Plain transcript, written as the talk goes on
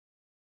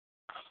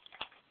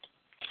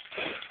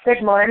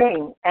Good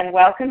morning, and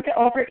welcome to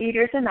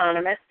Overeaters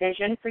Anonymous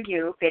Vision for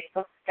You Big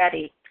Book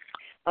Study.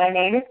 My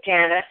name is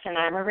Janice, and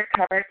I'm a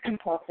recovered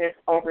compulsive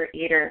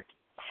overeater.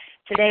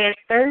 Today is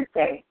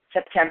Thursday,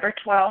 September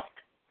 12th,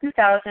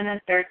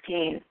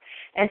 2013,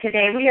 and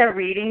today we are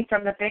reading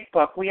from the Big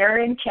Book. We are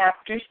in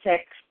Chapter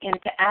 6,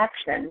 Into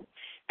Action,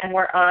 and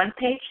we're on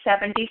page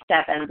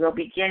 77. We'll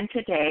begin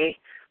today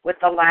with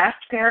the last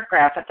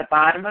paragraph at the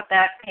bottom of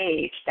that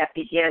page that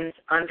begins,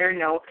 under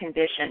no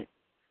condition.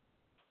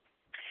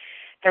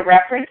 The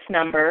reference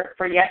number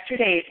for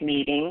yesterday's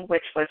meeting,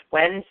 which was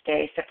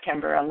Wednesday,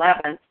 September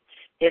 11th,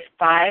 is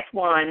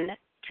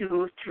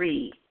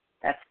 5123.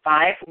 That's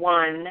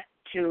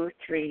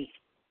 5123.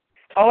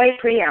 OA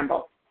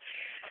Preamble.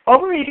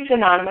 Overeaters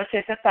Anonymous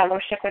is a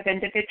fellowship of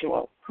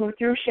individuals who,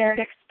 through shared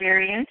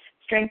experience,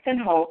 strength,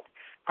 and hope,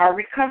 are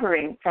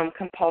recovering from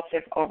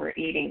compulsive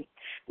overeating.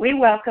 We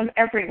welcome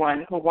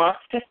everyone who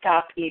wants to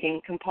stop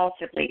eating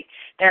compulsively.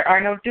 There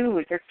are no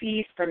dues or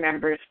fees for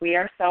members. We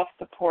are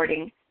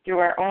self-supporting through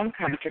our own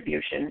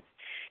contributions,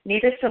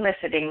 neither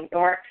soliciting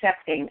nor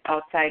accepting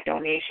outside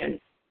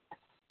donations.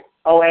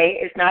 OA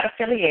is not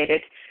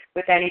affiliated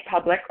with any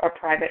public or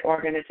private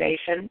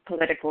organization,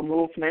 political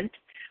movement,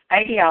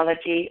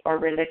 ideology, or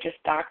religious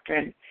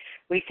doctrine.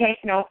 We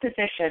take no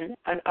position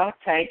on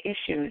outside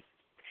issues.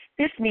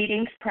 This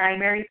meeting's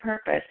primary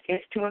purpose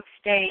is to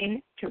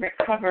abstain, to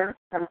recover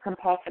from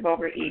compulsive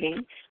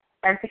overeating,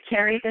 and to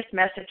carry this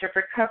message of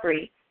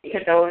recovery to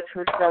those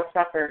who still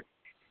suffer.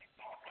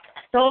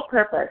 Sole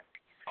purpose.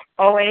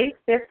 OA's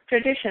fifth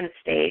tradition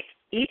states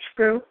each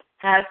group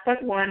has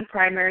but one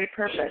primary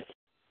purpose,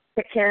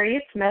 to carry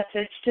its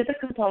message to the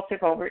compulsive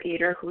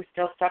overeater who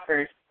still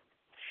suffers.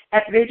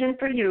 At Vision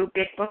for You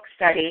Big Book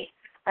Study,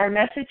 our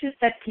message is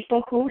that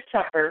people who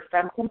suffer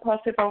from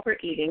compulsive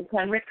overeating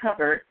can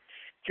recover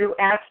through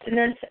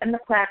abstinence and the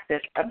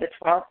practice of the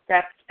 12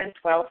 steps and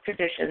 12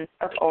 traditions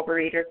of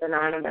Overeaters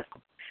Anonymous.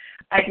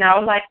 I'd now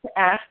like to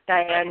ask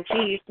Diane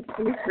G. to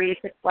please read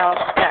the 12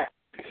 steps.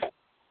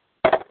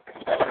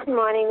 Good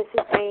morning, this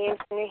is Diane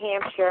from New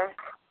Hampshire.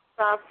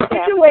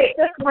 Could you wait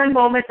just one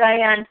moment,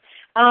 Diane?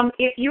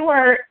 If you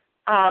are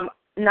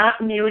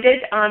not muted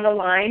on the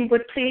line,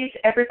 would please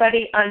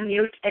everybody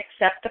unmute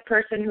except the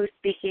person who's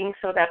speaking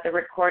so that the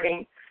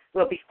recording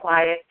will be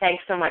quiet.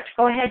 Thanks so much.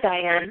 Go ahead,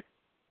 Diane.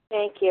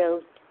 Thank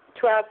you.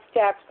 12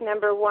 steps.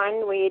 Number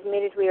 1, we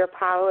admitted we were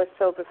powerless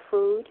over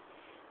food,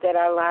 that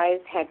our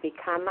lives had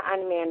become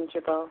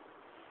unmanageable.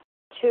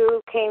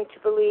 2, came to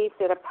believe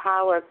that a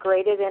power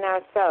greater than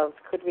ourselves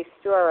could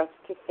restore us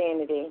to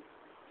sanity.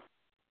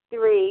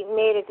 3,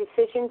 made a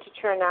decision to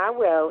turn our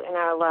will and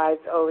our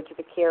lives over to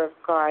the care of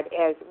God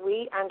as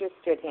we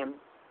understood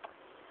Him.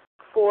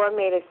 4,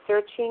 made a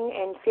searching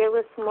and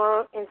fearless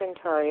moral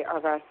inventory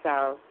of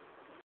ourselves.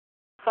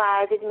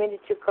 5, admitted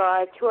to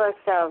God, to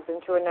ourselves,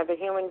 and to another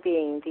human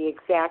being the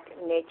exact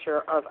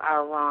nature of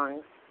our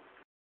wrongs.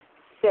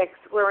 6,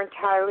 we're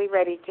entirely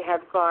ready to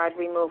have God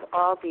remove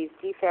all these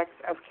defects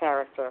of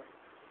character.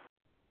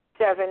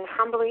 7,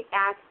 humbly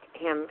asked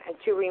Him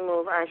to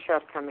remove our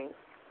shortcomings.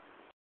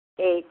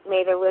 8,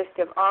 made a list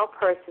of all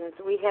persons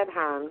we had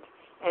harmed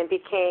and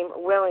became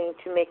willing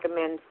to make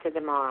amends to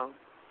them all.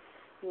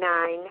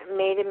 9,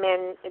 made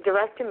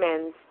direct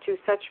amends to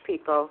such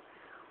people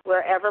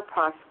wherever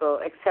possible,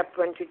 except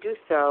when to do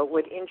so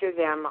would injure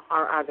them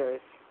or others.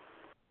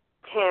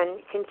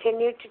 10,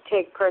 continued to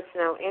take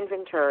personal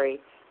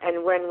inventory,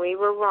 and when we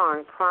were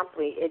wrong,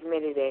 promptly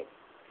admitted it.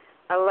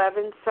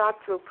 11, sought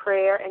through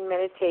prayer and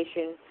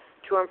meditation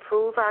to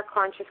improve our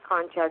conscious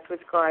contact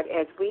with God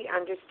as we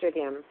understood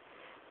Him,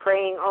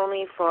 praying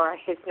only for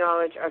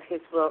knowledge of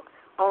His will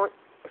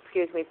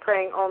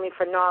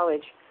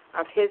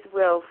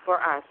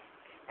for us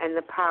and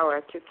the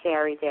power to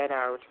carry that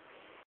out.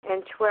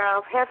 And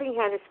 12, having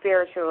had a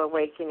spiritual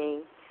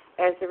awakening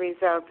as a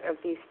result of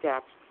these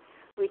steps,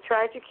 we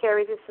tried to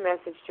carry this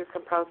message to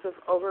compulsive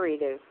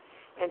overeaters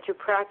and to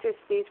practice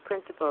these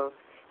principles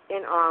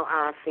in all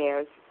our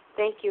affairs.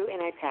 Thank you,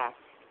 and I pass.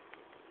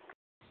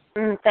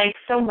 Thanks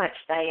so much,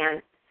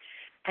 Diane.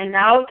 And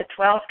now the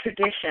 12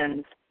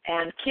 traditions.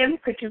 And Kim,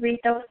 could you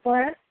read those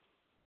for us?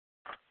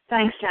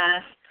 Thanks,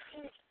 Janice.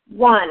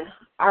 1,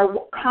 our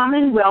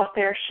common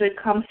welfare should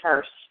come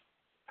first.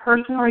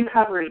 Personal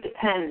recovery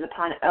depends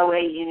upon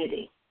OA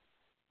unity.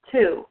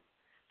 2,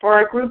 for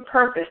our group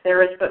purpose,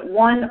 there is but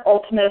one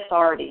ultimate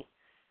authority,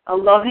 a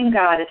loving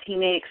God as He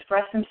may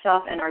express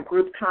Himself in our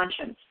group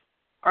conscience.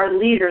 Our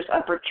leaders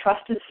are but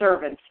trusted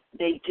servants.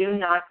 They do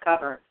not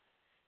govern.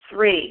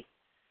 3,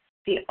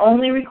 the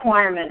only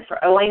requirement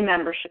for OA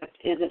membership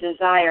is a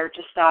desire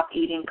to stop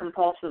eating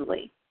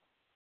compulsively.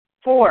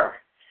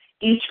 4,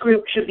 each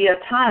group should be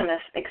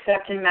autonomous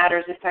except in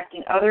matters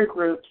affecting other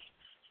groups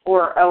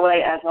or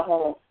OA as a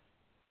whole.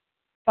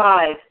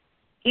 5,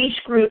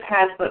 each group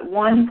has but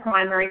one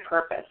primary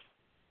purpose,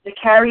 to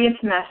carry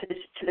its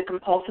message to the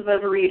compulsive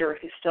overeater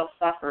who still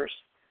suffers.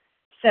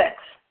 6,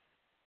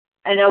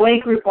 an OA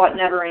group ought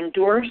never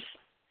endorse,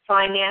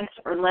 finance,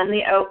 or lend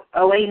the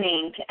OA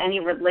name to any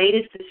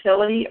related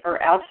facility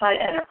or outside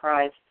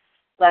enterprise,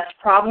 lest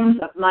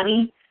problems of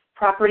money,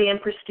 property and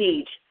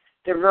prestige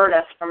divert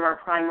us from our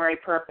primary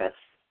purpose.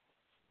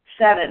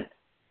 7.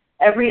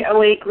 Every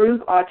OA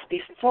group ought to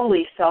be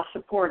fully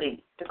self-supporting,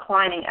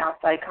 declining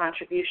outside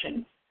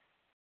contributions.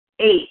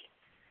 8.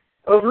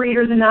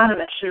 Overeaters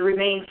Anonymous should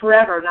remain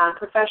forever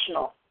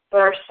non-professional, but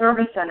our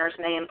service centers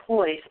may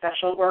employ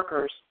special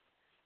workers.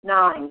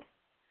 9.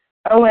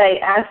 OA,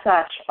 as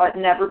such, ought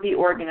never be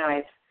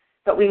organized,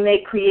 but we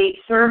may create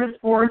service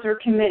boards or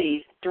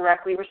committees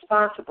directly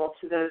responsible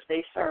to those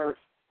they serve.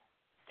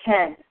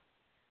 10.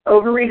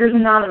 Overeaters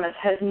Anonymous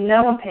has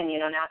no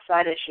opinion on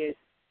outside issues.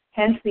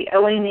 Hence, the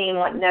OA name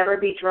ought never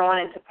be drawn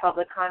into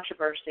public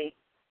controversy.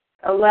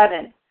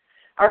 11.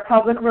 Our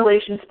public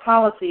relations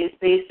policy is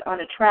based on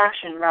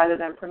attraction rather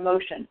than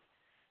promotion.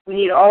 We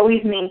need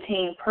always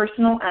maintain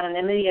personal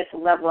anonymity at the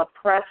level of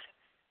press,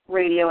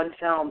 radio, and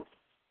film.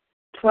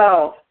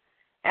 12.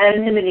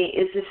 Anonymity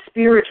is the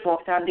spiritual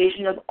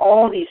foundation of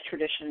all these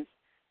traditions,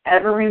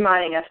 ever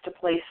reminding us to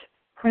place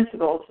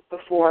principles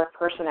before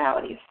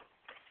personalities.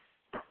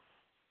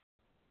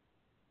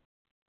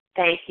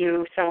 Thank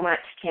you so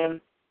much,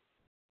 Kim.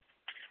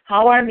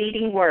 How our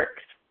meeting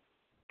works.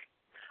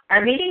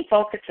 Our meeting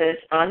focuses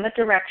on the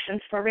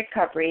directions for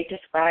recovery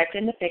described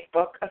in the Big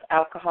Book of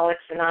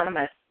Alcoholics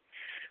Anonymous.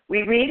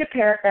 We read a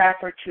paragraph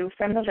or two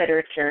from the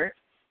literature,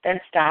 then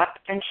stop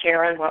and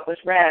share on what was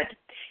read.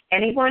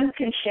 Anyone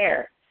can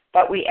share,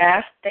 but we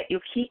ask that you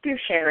keep your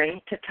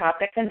sharing to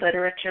topic and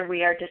literature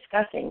we are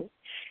discussing,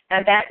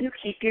 and that you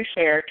keep your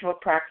share to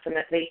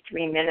approximately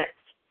 3 minutes.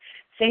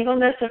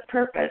 Singleness of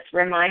purpose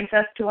reminds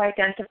us to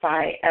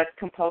identify as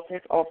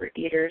compulsive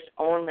overeaters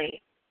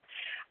only.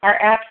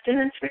 Our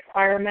abstinence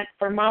requirement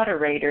for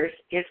moderators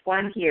is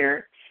 1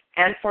 year,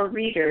 and for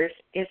readers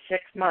is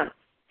 6 months.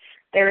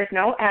 There is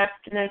no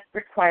abstinence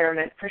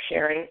requirement for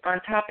sharing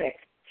on topic.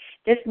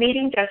 This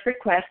meeting does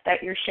request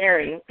that your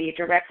sharing be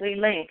directly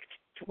linked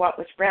to what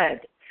was read.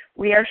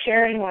 We are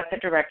sharing what the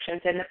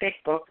directions in the Big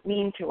Book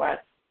mean to us.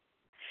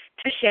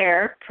 To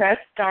share, press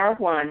star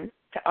 1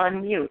 to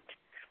unmute.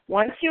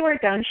 Once you are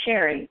done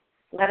sharing,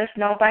 let us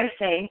know by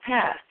saying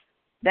pass.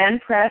 Then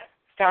press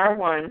star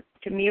 1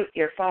 to mute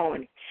your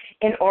phone.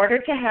 In order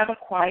to have a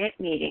quiet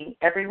meeting,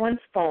 everyone's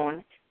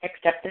phone,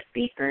 except the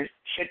speaker's,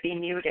 should be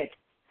muted.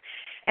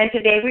 And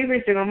today we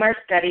resume our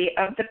study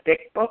of the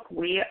Big Book.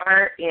 We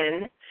are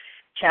in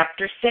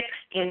Chapter 6,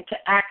 Into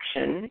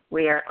Action.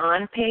 We are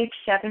on page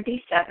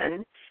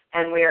 77,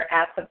 and we are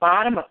at the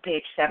bottom of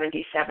page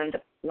 77,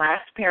 the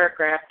last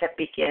paragraph that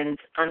begins,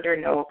 under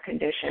no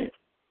conditions.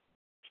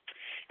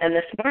 And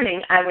this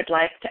morning, I would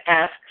like to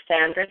ask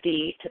Sandra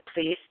D. to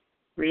please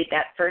read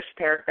that first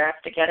paragraph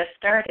to get us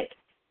started.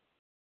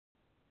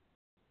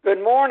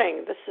 Good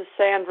morning. This is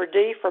Sandra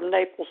D. from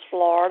Naples,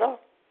 Florida.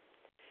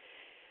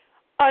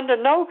 Under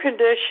no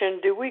condition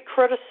do we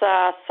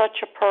criticize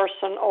such a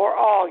person or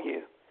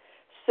argue.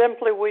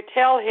 Simply, we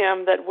tell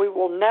him that we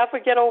will never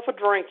get over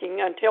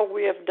drinking until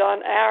we have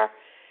done our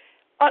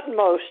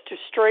utmost to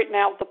straighten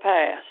out the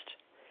past.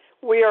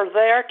 We are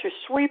there to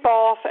sweep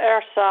off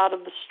our side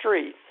of the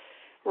street,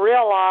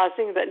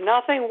 realizing that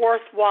nothing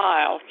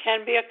worthwhile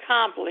can be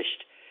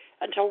accomplished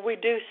until we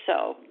do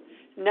so,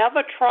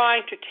 never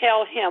trying to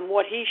tell him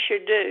what he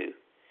should do.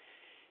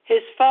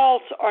 His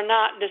faults are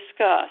not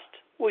discussed.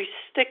 We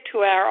stick to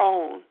our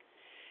own.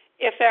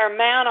 If our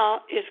manner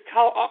is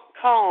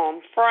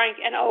calm, frank,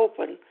 and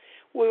open,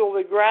 we will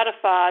be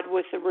gratified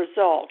with the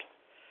result.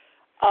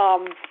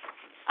 I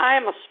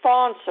am a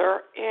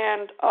sponsor,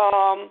 and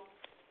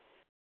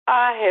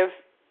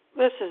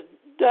this is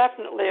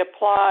definitely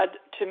applied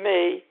to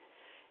me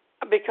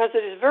because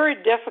it is very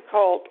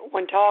difficult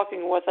when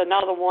talking with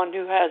another one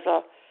who has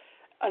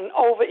an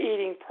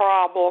overeating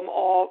problem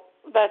or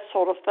that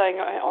sort of thing,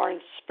 or in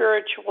a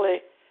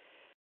spiritually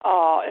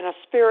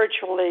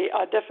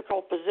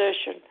difficult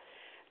position,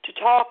 to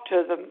talk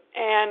to them,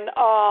 and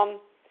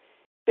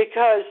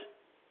because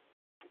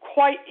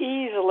quite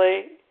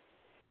easily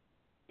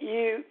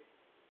you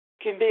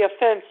can be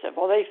offensive,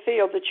 or they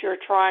feel that you're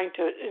trying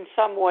to in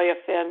some way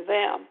offend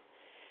them.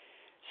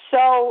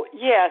 So,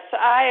 yes,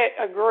 I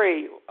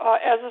agree.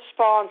 As a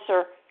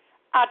sponsor,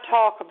 I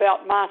talk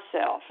about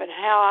myself and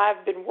how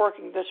I've been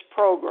working this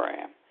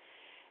program.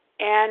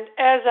 And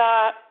as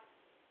I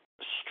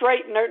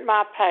straighten out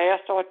my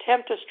past, or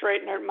attempt to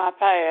straighten out my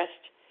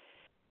past,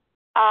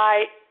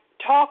 I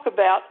talk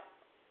about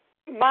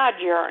my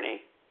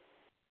journey,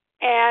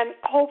 and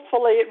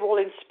hopefully it will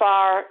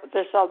inspire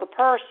this other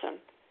person.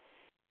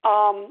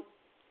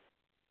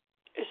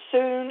 As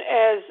soon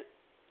as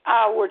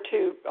I were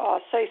to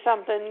say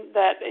something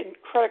that is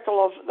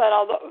critical of that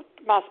other,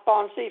 my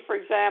sponsee, for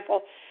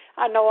example,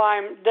 I know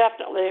I'm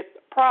definitely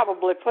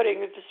probably putting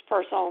this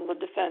person on the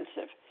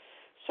defensive.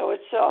 So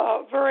it's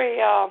a very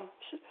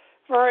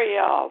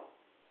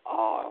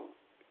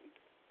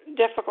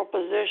difficult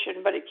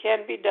position, but it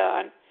can be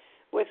done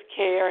with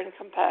care and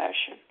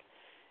compassion.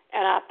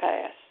 And I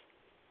pass.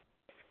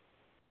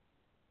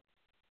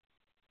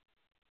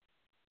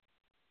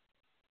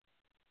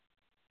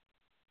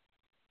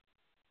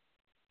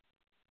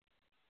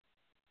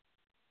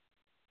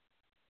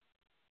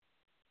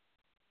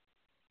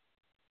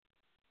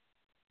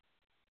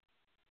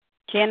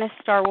 Janice,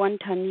 star 1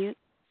 to unmute.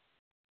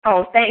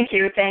 Oh, thank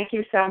you. Thank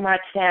you so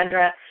much,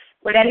 Sandra.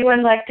 Would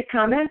anyone like to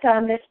comment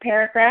on this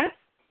paragraph?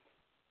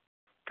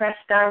 Press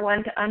star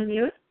 1 to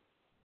unmute.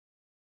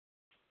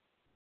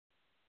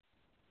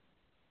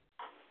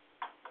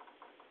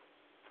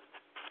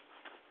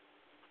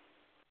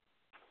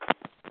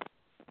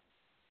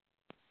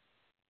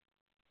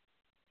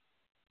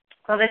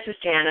 Well, this is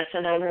Janice,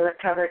 and I'm a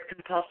recovered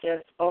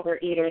compulsive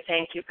overeater.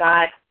 Thank you,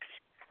 God.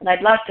 And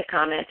I'd love to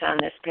comment on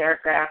this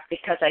paragraph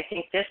because I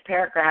think this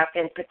paragraph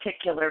in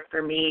particular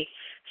for me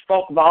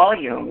spoke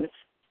volumes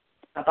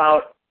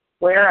about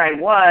where I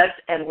was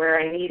and where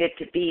I needed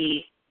to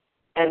be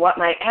and what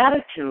my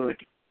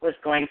attitude was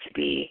going to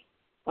be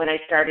when I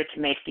started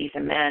to make these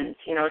amends.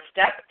 You know,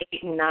 step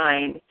 8 and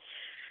 9,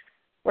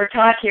 we're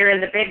taught here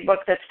in the big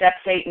book that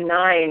steps 8 and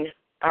 9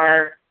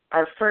 are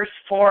our first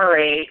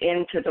foray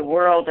into the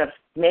world of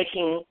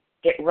making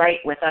it right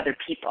with other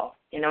people,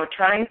 you know,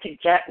 trying to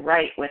get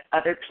right with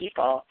other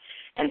people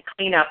and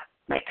clean up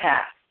my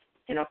past,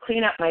 you know,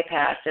 clean up my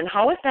past. And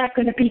how is that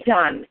going to be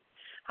done?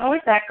 How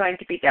is that going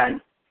to be done?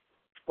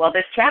 Well,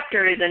 this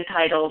chapter is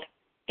entitled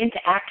Into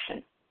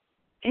Action.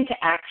 Into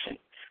Action.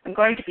 I'm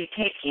going to be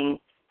taking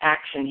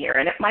action here,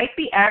 and it might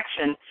be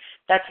action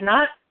that's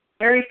not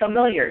very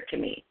familiar to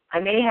me. I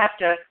may have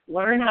to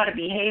learn how to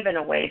behave in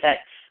a way that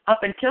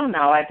up until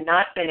now I've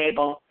not been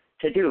able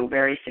to do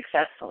very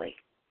successfully.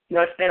 You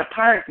know, it's been a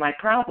part of my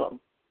problem.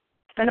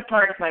 It's been a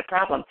part of my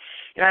problem.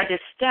 You know, I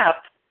just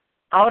step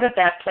out of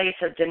that place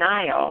of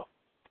denial,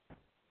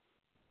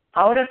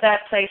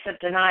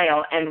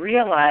 and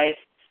realize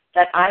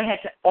that I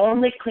had to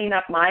only clean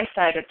up my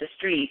side of the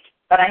street,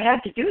 but I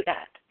had to do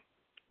that.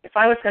 If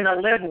I was going to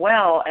live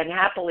well and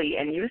happily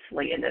and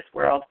usefully in this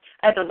world,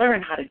 I had to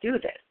learn how to do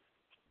this.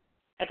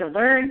 I had to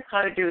learn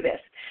how to do this.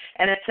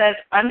 And it says,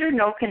 under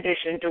no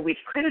condition do we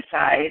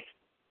criticize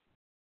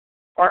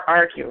or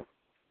argue.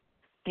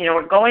 You know,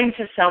 we're going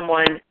to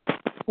someone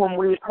whom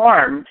we've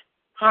harmed,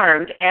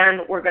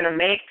 and we're going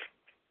to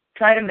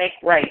try to make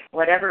right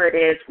whatever it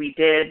is we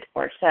did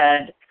or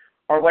said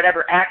or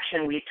whatever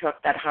action we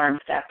took that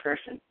harmed that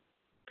person.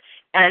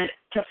 And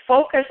to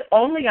focus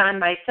only on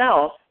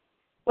myself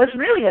was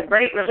really a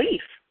great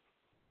relief.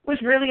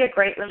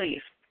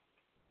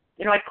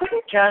 You know, I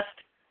couldn't just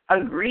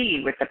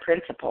agree with the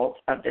principles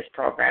of this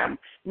program.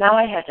 Now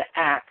I had to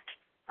act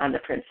on the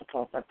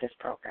principles of this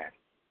program.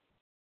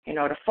 You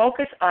know, to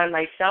focus on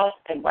myself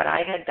and what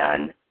I had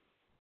done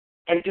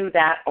and do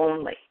that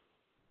only.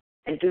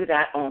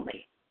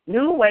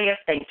 New way of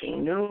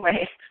thinking, new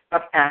way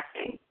of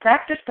acting.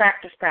 Practice.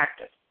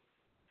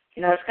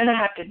 You know, I was going to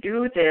have to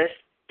do this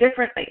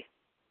differently.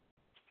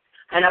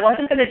 And I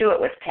wasn't going to do it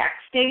with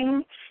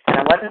texting, and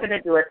I wasn't going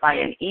to do it by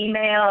an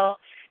email,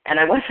 and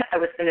I was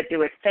going to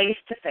do it face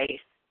to face.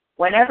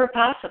 Whenever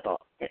possible,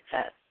 it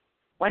says.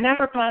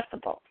 Whenever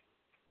possible.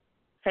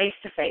 Face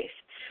to face.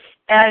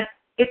 And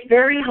it's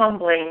very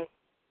humbling,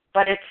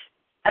 but it's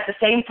at the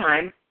same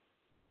time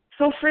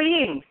so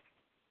freeing.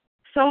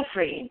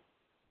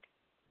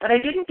 But I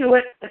didn't do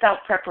it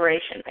without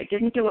preparation. I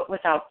didn't do it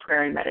without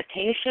prayer and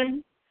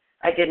meditation.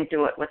 I didn't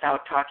do it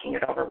without talking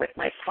it over with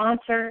my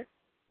sponsor.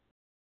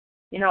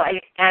 You know,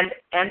 and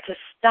to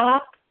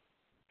stop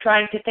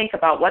trying to think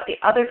about what the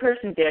other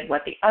person did,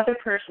 what the other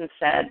person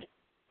said,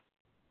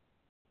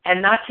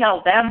 and not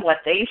tell them what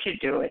they should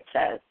do, it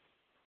says.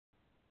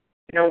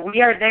 You know,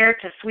 we are there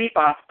to sweep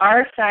off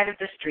our side of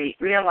the street,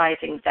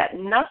 realizing that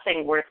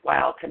nothing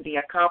worthwhile can be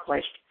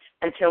accomplished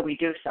until we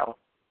do so.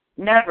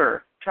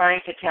 Never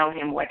trying to tell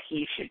him what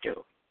he should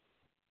do.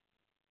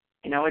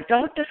 You know, and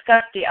don't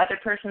discuss the other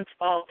person's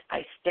fault.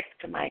 I stick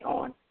to my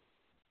own.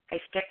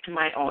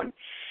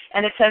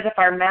 And it says if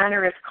our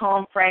manner is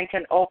calm, frank,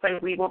 and open,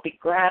 we will be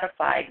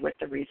gratified with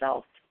the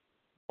results.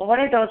 Well, what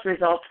are those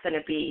results going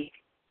to be?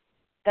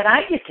 That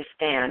I get to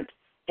stand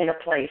in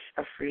a place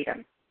of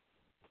freedom.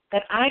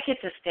 That I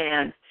get to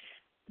stand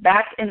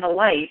back in the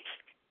light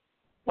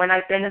when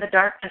I've been in the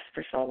darkness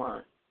for so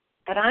long.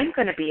 That I'm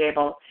going to be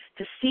able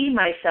to see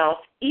myself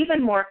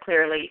even more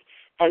clearly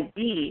and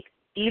be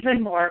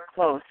even more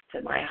close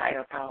to my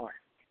higher power.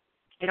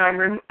 You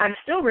know, I'm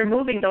still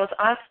removing those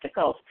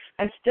obstacles.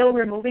 I'm still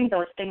removing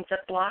those things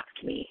that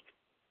blocked me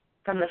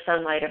from the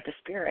sunlight of the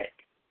Spirit.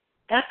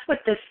 That's what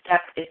this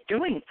step is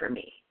doing for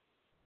me,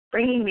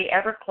 bringing me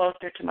ever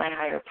closer to my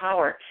higher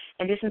power.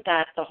 And isn't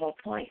that the whole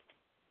point?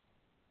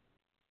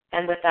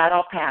 And with that,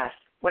 I'll pass.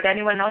 Would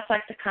anyone else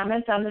like to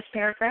comment on this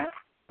paragraph?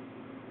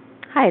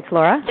 Hi, it's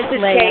Laura. This is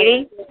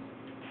Katie.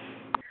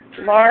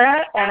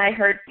 Laura, and I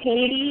heard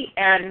Katie,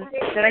 and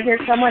did I hear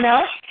someone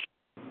else?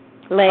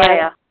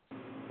 Leah.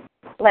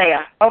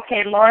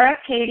 Okay, Laura,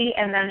 Katie,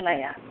 and then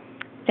Leah.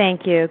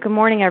 Thank you. Good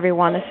morning,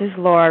 everyone. This is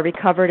Laura,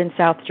 recovered in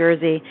South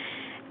Jersey.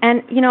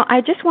 And, you know,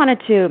 I just wanted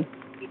to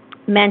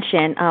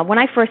mention, when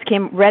I first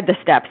read the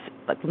steps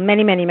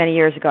many, many, many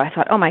years ago, I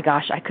thought, oh, my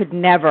gosh, I could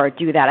never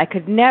do that. I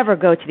could never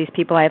go to these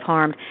people I have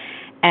harmed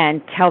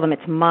and tell them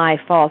it's my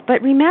fault.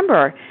 But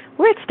remember,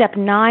 we're at step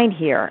 9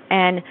 here,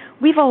 and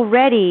we've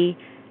already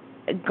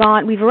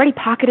we've already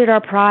pocketed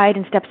our pride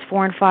in steps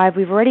 4 and 5.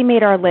 We've already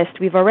made our list.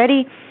 We've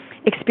already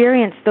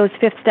experienced those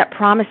 5th step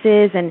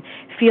promises and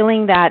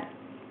feeling that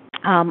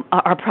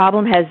our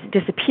problem has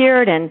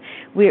disappeared, and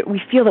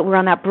we feel that we're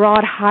on that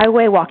broad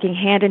highway walking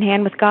hand in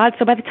hand with God.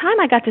 So by the time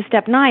I got to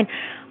step 9,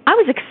 I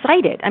was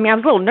excited. I mean, I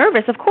was a little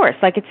nervous, of course,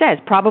 like it says.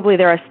 Probably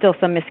there are still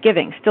some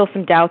misgivings, still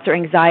some doubts or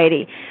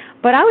anxiety.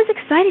 But I was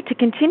excited to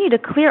continue to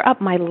clear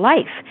up my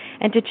life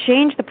and to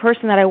change the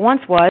person that I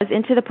once was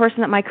into the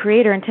person that my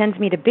Creator intends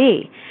me to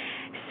be.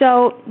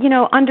 So,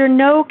 under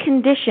no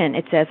condition,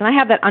 it says, and I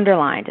have that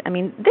underlined. I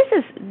mean,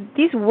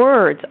 these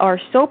words are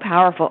so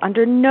powerful.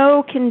 Under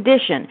no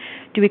condition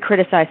do we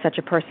criticize such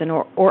a person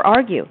or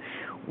argue.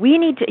 We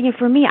need to,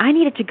 for me, I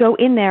needed to go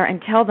in there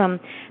and tell them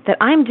that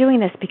I'm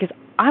doing this because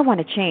I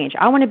want to change.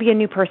 I want to be a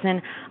new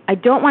person. I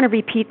don't want to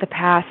repeat the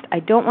past. I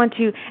don't want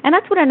to, and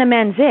that's what an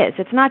amends is.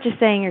 It's not just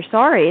saying you're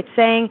sorry. It's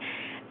saying,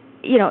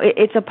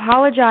 it's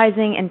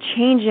apologizing and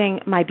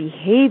changing my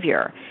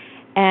behavior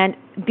and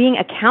being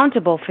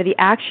accountable for the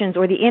actions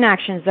or the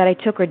inactions that I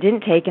took or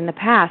didn't take in the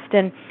past.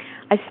 And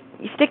I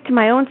stick to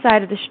my own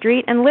side of the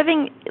street and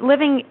living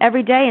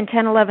every day in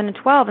 10, 11, and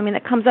 12. I mean,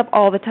 that comes up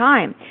all the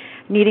time,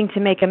 needing to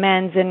make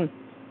amends and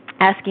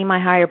asking my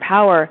higher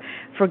power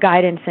for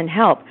guidance and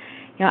help.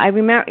 I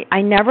remember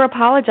I never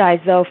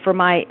apologized though for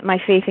my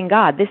faith in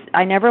God.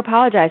 I never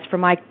apologized for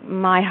my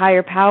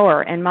higher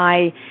power and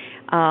my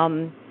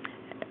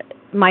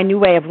new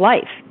way of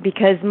life,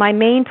 because my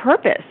main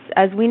purpose,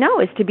 as we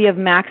know, is to be of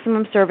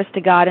maximum service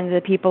to God and to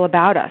the people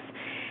about us.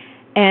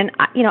 And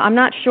I'm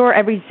not sure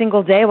every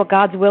single day what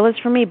God's will is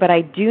for me, but I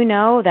do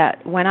know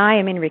that when I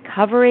am in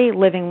recovery,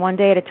 living one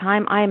day at a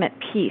time, I am at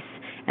peace,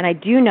 and I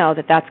do know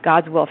that that's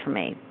God's will for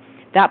me.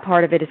 That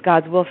part of it is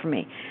God's will for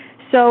me.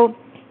 So,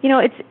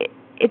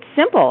 it's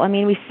simple. I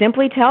mean, we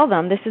simply tell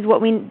them, this is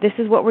what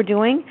we're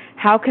doing.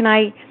 How can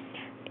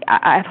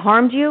I've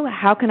harmed you.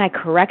 How can I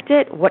correct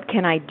it? What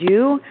can I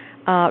do?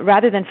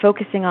 Rather than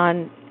focusing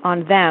on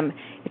them.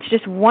 It's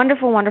just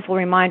wonderful, wonderful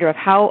reminder of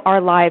how our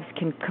lives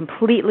can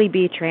completely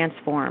be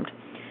transformed.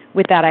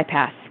 With that, I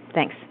pass.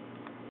 Thanks.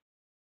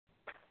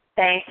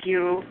 Thank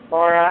you,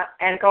 Laura.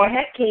 And go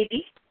ahead,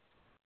 Katie.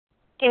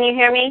 Can you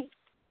hear me?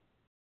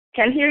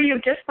 Can hear you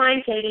just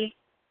fine, Katie.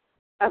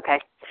 Okay.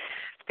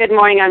 Good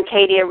morning. I'm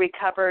Katie, a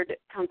recovered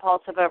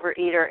compulsive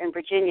overeater in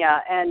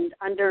Virginia, and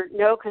under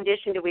no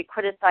condition do we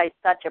criticize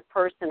such a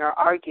person or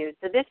argue.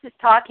 So this is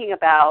talking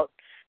about,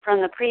 from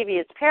the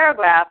previous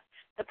paragraph,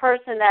 the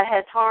person that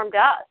has harmed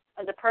us,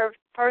 or the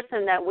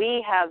person that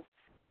we have,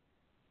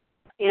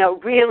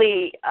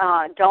 really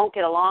don't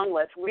get along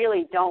with,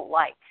 really don't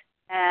like.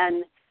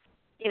 And,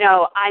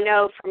 I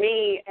know for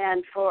me,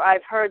 and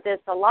I've heard this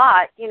a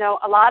lot,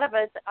 a lot of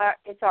us,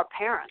 it's our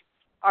parents.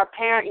 Our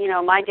parent,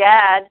 my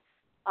dad,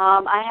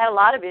 I had a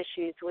lot of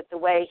issues with the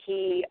way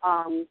he,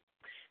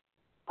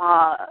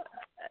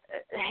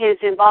 his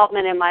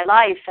involvement in my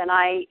life, and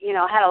I,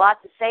 had a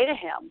lot to say to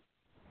him.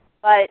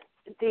 But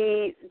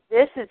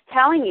this is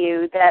telling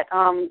you that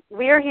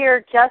we're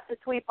here just to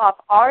sweep off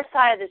our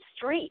side of the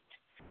street.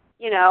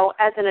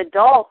 As an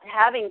adult,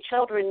 having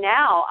children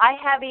now, I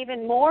have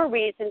even more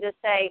reason to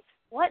say,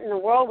 what in the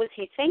world was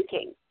he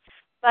thinking?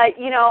 But,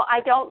 I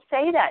don't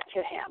say that to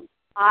him.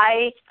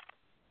 I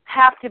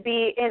have to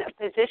be in a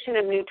position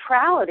of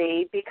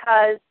neutrality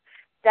because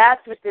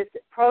that's what this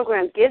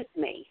program gives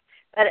me.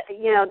 But,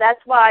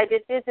 that's why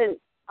this isn't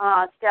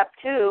step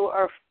 2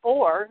 or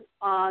 4.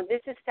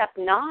 This is step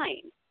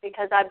 9,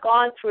 because I've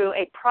gone through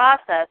a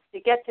process to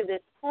get to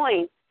this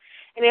point.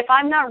 And if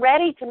I'm not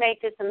ready to make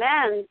this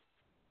amends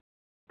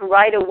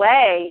right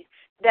away,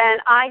 then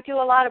I do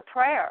a lot of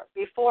prayer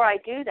before I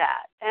do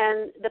that.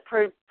 And the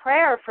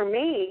prayer for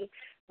me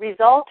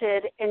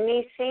resulted in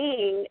me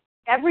seeing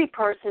every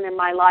person in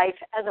my life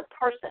as a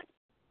person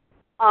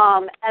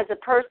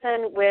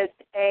with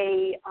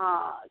a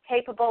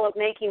capable of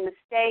making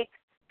mistakes,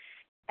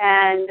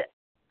 and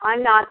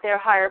I'm not their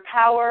higher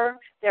power.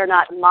 They're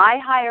not my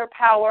higher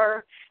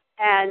power,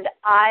 and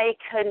I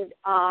can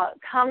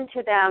come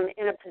to them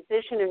in a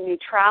position of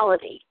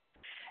neutrality.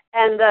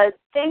 And the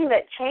thing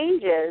that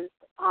changes,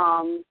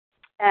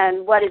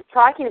 and what it's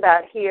talking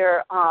about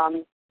here,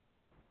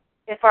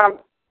 if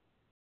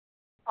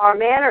our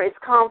manner is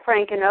calm,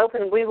 frank, and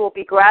open, we will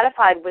be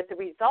gratified with the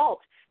result.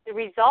 The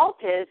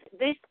result is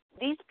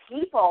these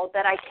people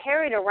that I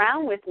carried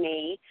around with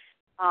me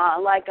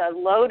like a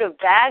load of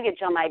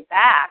baggage on my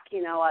back,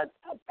 a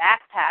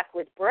backpack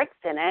with bricks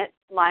in it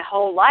my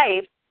whole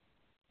life,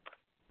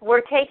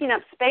 were taking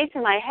up space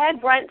in my head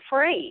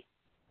rent-free.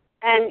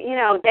 And,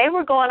 they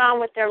were going on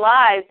with their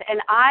lives, and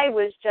I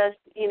was just,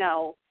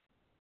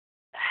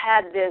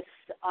 had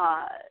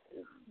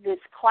this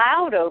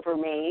cloud over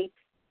me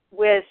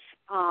with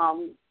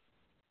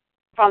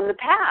from the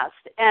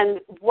past. And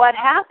what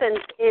happens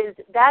is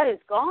that is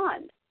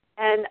gone.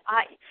 And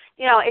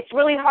it's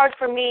really hard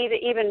for me to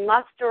even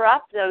muster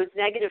up those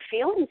negative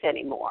feelings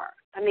anymore.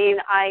 I mean,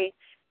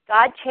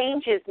 God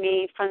changes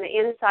me from the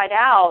inside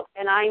out,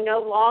 and I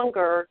no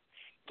longer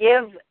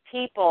give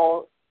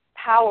people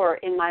power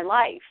in my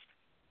life.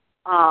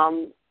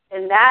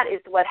 And that is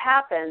what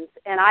happens.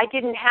 And I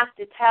didn't have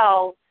to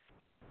tell,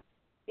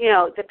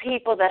 the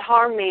people that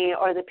harmed me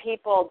or the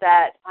people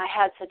that I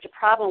had such a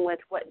problem with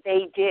what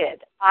they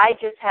did. I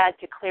just had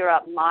to clear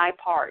up my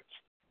part.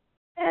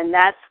 And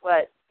that's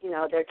what,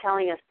 they're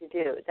telling us to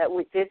do, that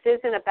this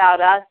isn't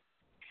about us.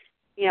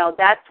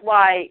 That's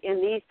why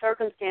in these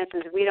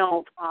circumstances we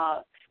don't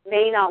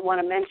may not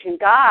want to mention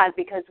God,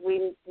 because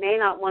we may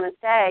not want to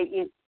say,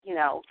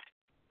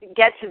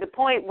 get to the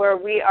point where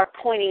we are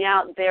pointing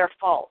out their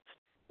fault.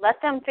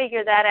 Let them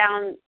figure that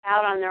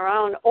out on their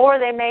own, or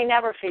they may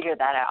never figure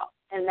that out,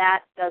 and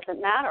that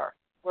doesn't matter.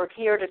 We're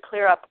here to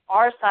clear up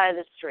our side of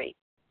the street.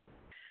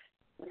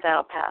 With that,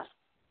 I'll pass.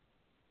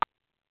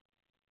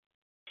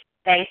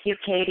 Thank you,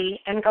 Katie.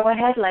 And go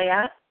ahead,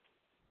 Leah.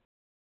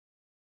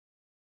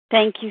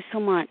 Thank you so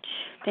much.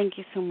 Thank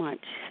you so much.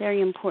 Very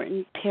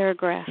important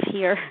paragraph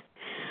here.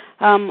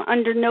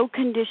 Under no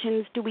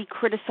conditions do we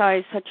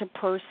criticize such a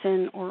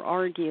person or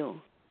argue.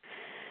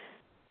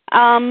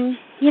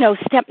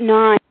 Step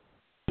 9,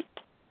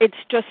 it's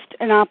just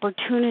an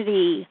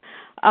opportunity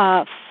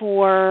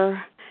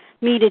for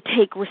me to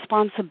take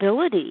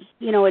responsibility.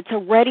 It's a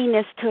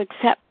readiness to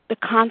accept the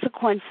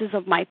consequences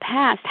of my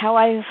past. How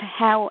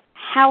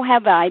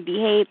have I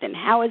behaved, and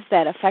how has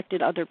that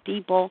affected other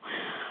people?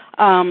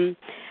 The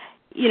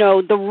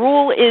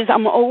rule is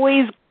I'm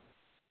always,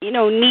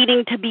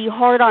 needing to be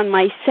hard on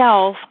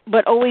myself,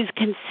 but always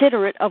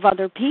considerate of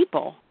other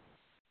people.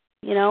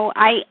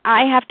 I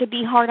have to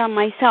be hard on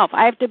myself.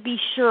 I have to be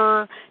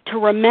sure to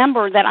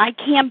remember that I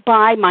can't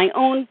buy my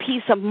own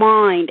peace of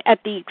mind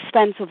at the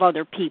expense of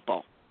other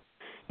people.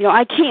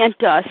 I can't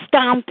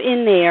stomp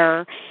in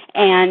there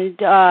and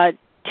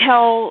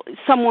tell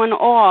someone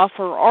off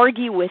or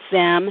argue with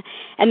them,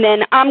 and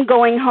then I'm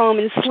going home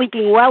and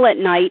sleeping well at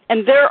night,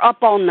 and they're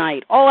up all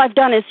night. All I've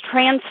done is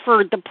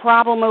transferred the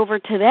problem over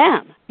to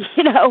them.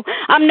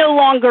 I'm no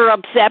longer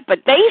upset,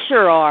 but they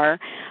sure are.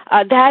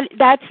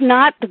 That's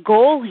not the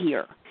goal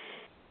here.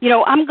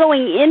 I'm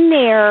going in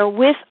there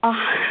with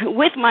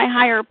my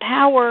higher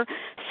power,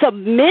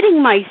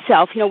 submitting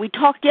myself. We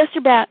talked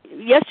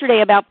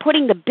yesterday about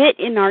putting the bit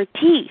in our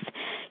teeth.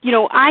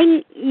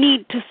 I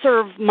need to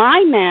serve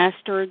my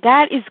master.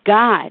 That is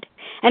God.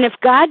 And if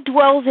God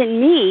dwells in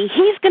me,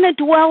 he's going to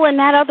dwell in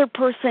that other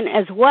person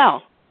as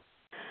well.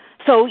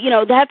 So,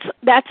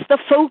 that's the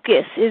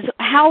focus, is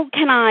how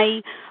can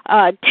I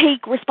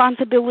take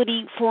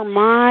responsibility for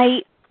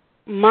my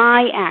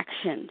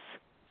actions,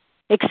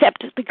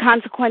 accept the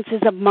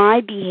consequences of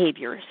my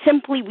behavior.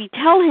 Simply, we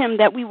tell him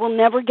that we will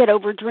never get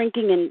over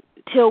drinking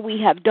until we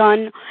have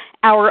done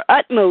our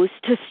utmost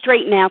to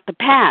straighten out the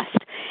past.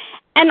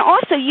 And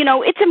also,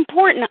 it's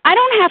important. I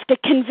don't have to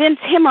convince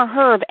him or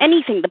her of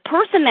anything. The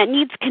person that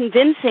needs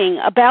convincing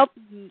about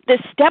this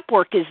step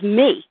work is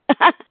me.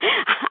 I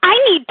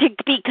need to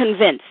be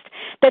convinced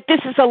that this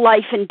is a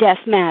life and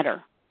death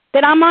matter,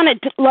 that I'm on a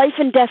life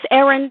and death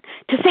errand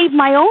to save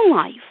my own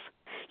life.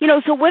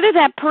 So whether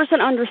that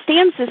person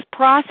understands this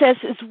process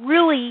is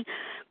really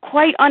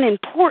quite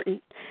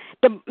unimportant.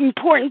 The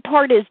important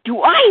part is,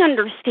 do I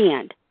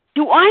understand?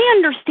 Do I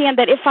understand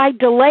that if I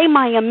delay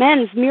my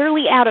amends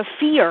merely out of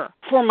fear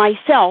for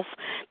myself,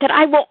 that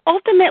I will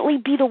ultimately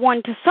be the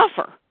one to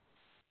suffer?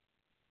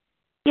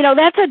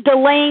 That's a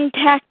delaying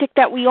tactic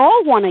that we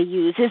all want to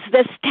use, is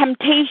this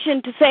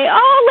temptation to say,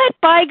 let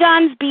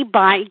bygones be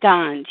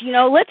bygones.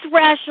 Let's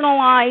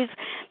rationalize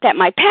that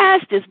my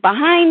past is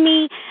behind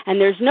me and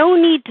there's no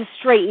need to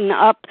straighten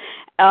up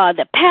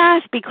the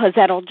past, because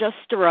that'll just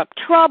stir up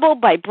trouble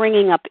by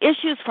bringing up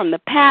issues from the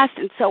past,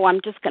 and so I'm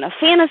just going to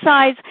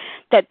fantasize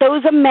that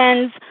those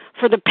amends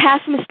for the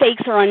past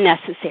mistakes are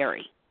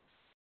unnecessary.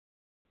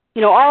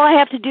 All I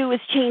have to do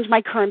is change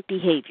my current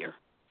behavior.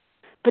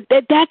 But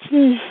that's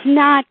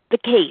not the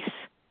case.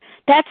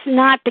 That's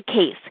not the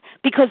case,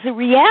 because the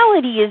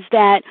reality is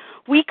that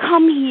we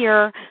come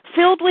here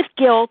filled with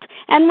guilt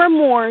and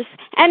remorse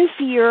and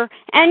fear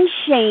and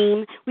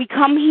shame. We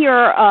come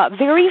here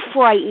very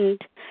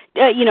frightened,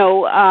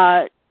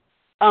 concerned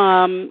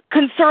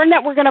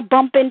that we're going to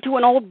bump into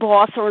an old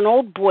boss or an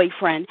old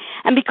boyfriend.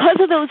 And because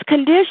of those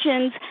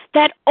conditions,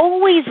 that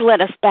always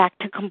led us back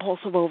to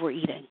compulsive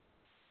overeating.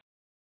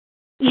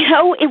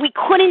 We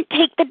couldn't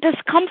take the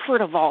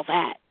discomfort of all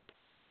that.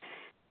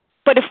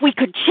 But if we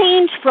could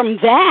change from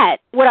that,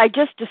 what I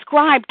just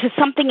described, to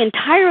something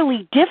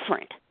entirely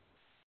different,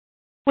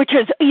 which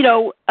is,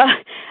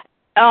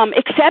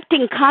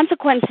 accepting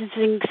consequences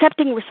and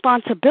accepting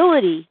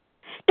responsibility,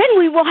 then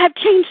we will have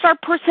changed our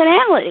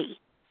personality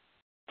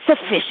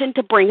sufficient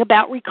to bring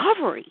about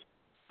recovery.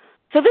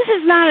 So this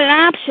is not an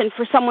option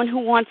for someone who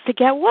wants to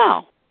get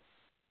well.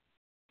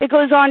 It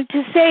goes on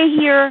to say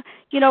here,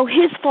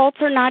 his faults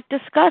are not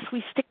discussed.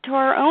 We stick to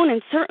our own,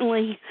 and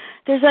certainly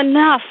there's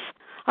enough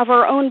of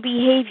our own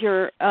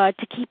behavior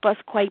to keep us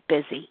quite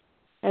busy.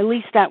 At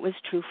least that was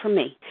true for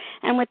me.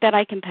 And with that,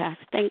 I can pass.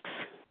 Thanks.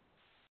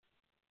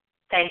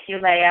 Thank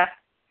you, Leah.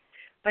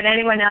 Would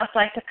anyone else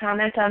like to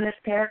comment on this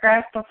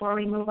paragraph before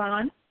we move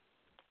on?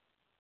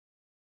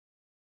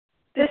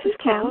 This is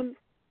Kim.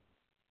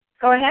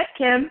 Go ahead,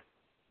 Kim.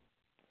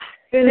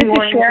 Good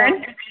morning,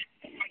 Sharon.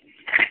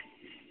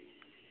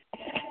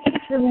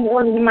 Good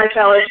morning, my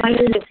fellows. My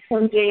name is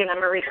Cindy, and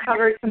I'm a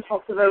recovered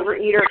compulsive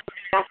overeater in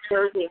South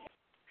Jersey.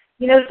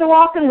 You know, so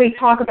often we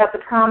talk about the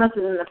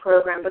promises in the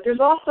program, but there's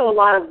also a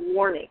lot of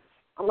warning,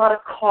 a lot of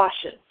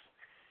cautions.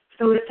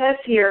 So it says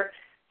here,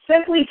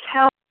 simply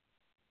tell.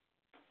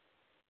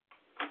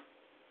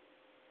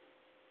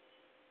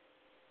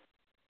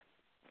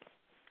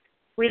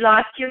 We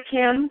lost you,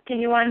 Kim. Can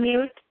you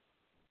unmute?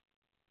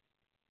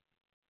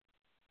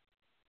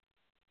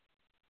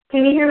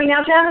 Can you hear me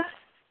now, Janice?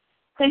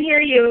 Can hear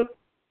you.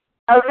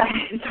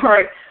 Okay,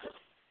 sorry.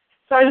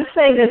 So I was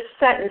saying this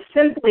sentence,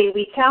 simply,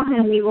 we tell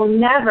him we will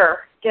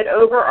never get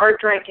over our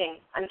drinking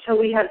until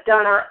we have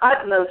done our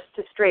utmost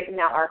to straighten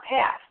out our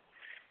past.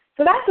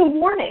 So that's a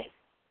warning.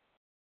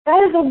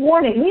 That is a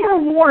warning. We are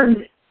warned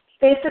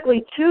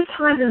basically 2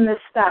 times in this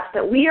step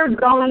that we are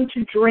going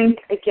to drink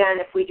again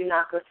if we do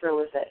not go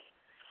through with it.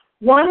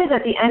 One is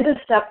at the end of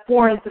step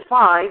 4 into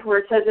 5, where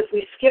it says if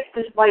we skip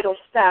this vital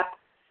step,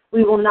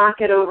 we will not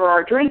get over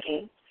our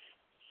drinking.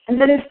 And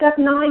then in step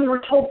 9,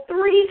 we're told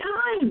 3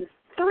 times,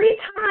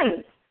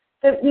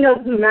 that, you know,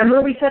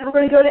 remember we said we're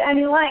going to go to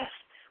any lengths.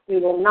 We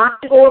will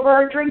not get over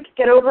our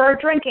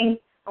drinking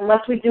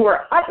unless we do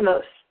our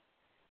utmost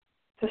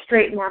to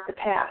straighten out the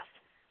past.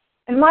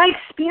 And my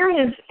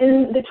experience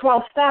in the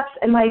 12 steps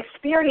and my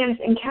experience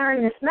in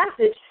carrying this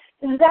message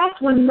is that's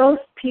when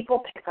most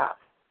people pick up.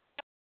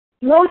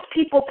 Most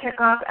people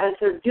pick up as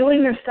they're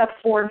doing their step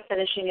 4 and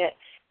finishing it,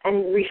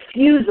 and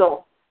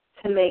refusal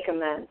to make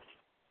amends.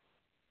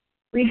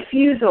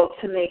 Refusal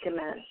to make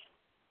amends.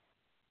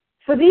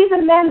 So these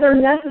amends are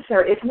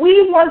necessary. If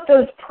we want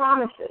those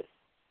promises,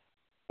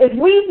 if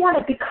we want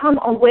to become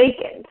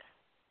awakened,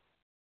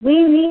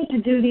 we need to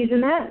do these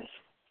amends.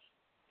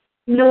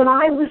 You know, when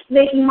I was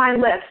making my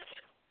list,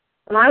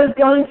 when I was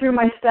going through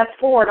my step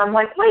 4, I'm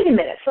like, wait a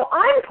minute, so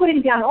I'm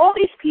putting down all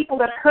these people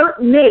that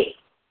hurt me,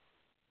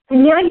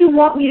 and now you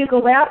want me to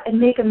go out and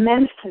make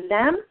amends to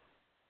them?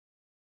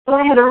 But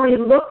I had already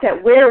looked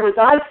at where was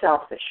I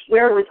selfish,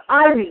 where was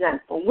I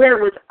resentful, where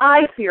was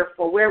I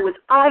fearful, where was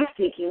I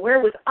seeking,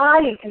 where was I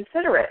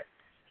inconsiderate.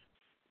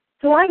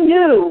 So I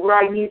knew where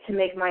I needed to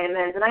make my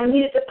amends, and I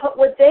needed to put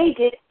what they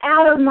did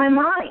out of my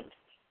mind.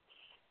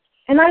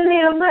 And I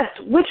made a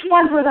list. Which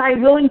ones was I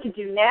willing to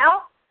do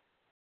now?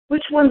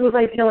 Which ones was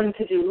I willing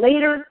to do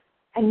later?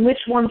 And which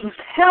ones was,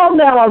 hell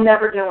no, I'm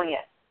never doing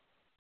it.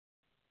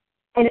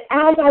 And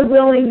as I was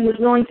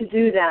willing to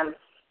do them,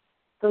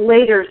 the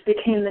laters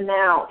became the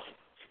nows.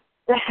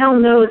 The hell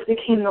no's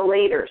became the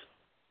laters,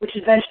 which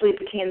eventually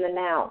became the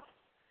nows.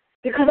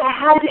 Because I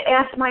had to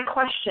ask my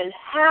question,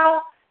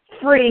 how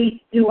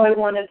free do I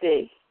want to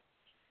be?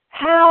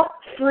 How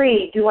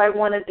free do I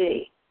want to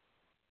be?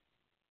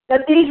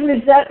 That these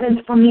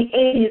resentments from the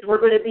 80s were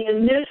going to be a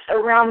noose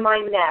around my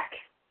neck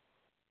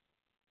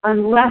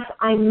unless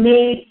I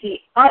made the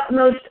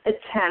utmost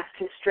attempt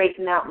to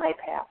straighten out my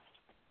past.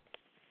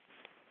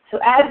 So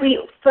as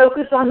we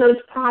focus on those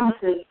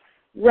promises,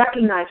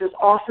 recognize there's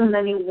also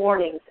many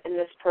warnings in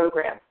this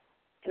program.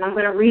 And I'm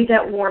going to read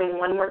that warning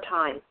one more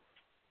time.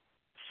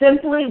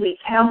 Simply, we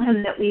tell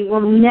him that we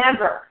will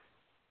never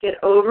get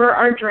over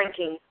our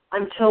drinking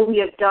until we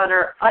have done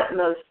our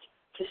utmost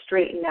to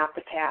straighten out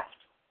the past.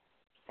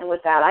 And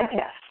with that, I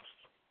pass.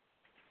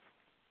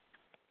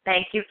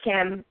 Thank you,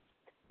 Kim.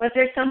 Was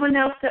there someone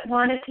else that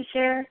wanted to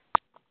share?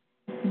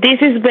 This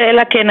is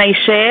Bella. Can I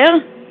share?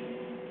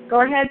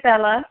 Go ahead,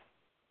 Bella.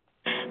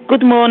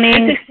 Good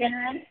morning. This is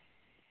Sharon.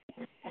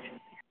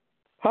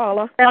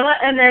 Paula. Bella,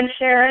 and then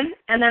Sharon,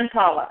 and then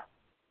Paula.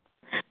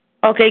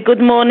 Okay,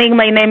 good morning.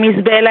 My name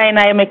is Bella, and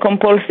I am a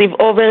compulsive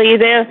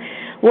overeater.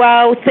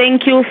 Wow,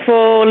 thank you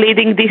for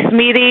leading this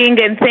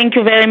meeting, and thank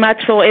you very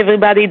much for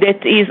everybody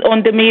that is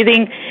on the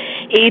meeting.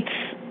 It's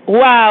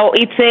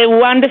a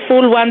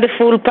wonderful,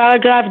 wonderful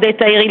paragraph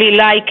that I really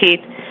like it.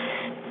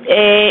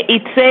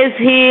 It says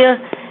here,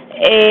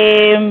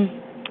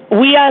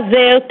 we are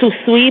there to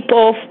sweep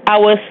off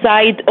our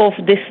side of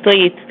the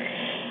street.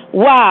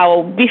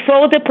 Wow,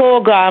 before the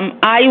program,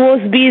 I was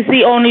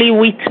busy only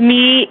with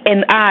me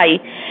and I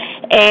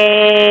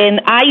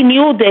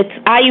knew that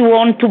I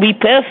want to be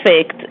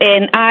perfect,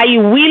 and I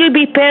will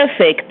be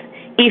perfect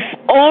if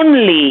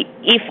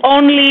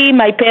only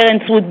my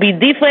parents would be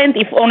different,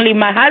 if only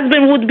my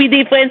husband would be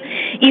different,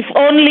 if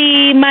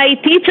only my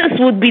teachers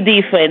would be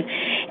different.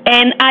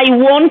 And I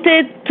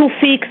wanted to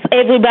fix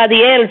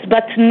everybody else,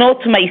 but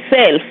not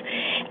myself.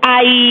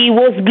 I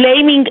was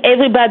blaming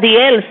everybody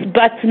else,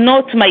 but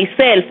not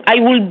myself. I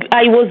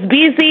was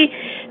busy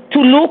to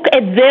look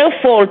at their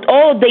fault.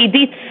 Oh, they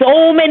did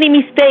so many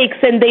mistakes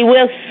and they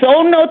were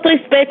so not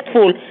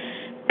respectful.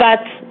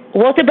 But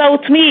what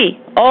about me?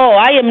 Oh,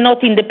 I am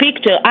not in the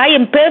picture. I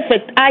am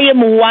perfect. I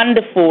am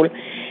wonderful.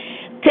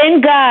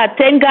 Thank God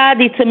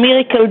it's a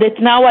miracle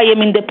that now I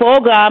am in the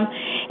program.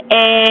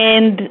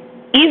 And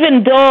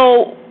even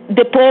though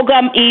the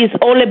program is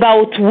all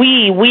about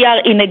we are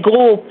in a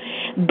group,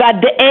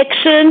 but the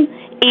action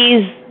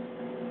is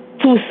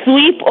to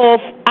sweep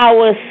off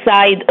our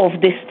side of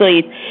the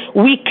street.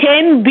 We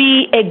can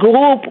be a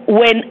group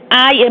when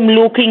I am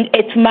looking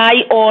at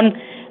my own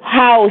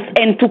house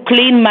and to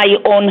clean my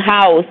own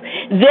house.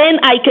 Then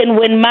I can,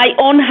 when my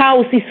own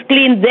house is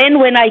clean, then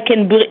when I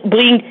can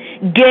bring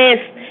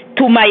guests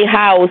to my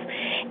house.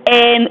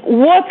 And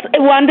what's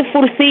a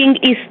wonderful thing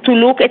is to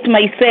look at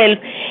myself.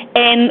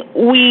 And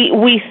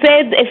we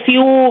said a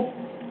few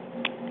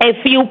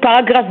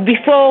paragraphs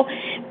before,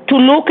 to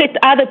look at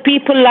other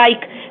people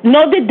like,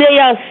 not that they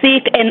are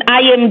sick and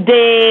I am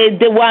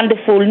the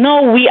wonderful.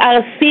 No, we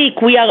are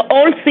sick. We are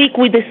all sick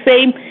with the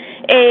same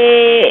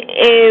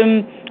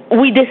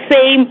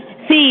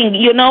thing.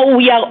 You know,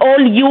 we are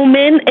all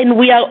human and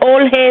we are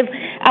all have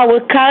our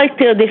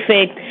character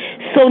defect.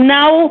 So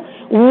now,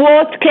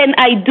 what can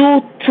I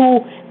do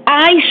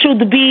I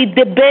should be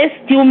the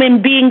best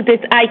human being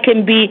that I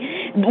can be?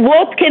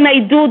 What can I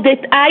do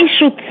that I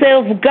should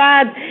serve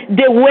God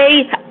the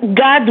way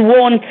God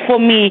wants for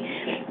me?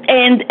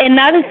 And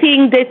another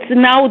thing that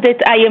now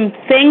that I am,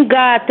 thank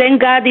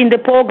God in the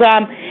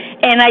program,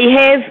 and I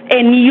have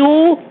a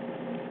new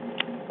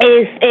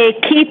a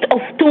kit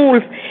of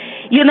tools.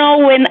 You know,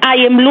 when I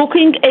am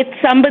looking at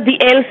somebody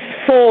else's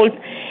fault,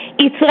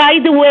 it's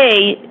right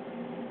away,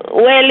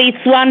 well,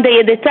 it's one day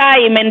at a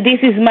time, and this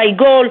is my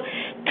goal,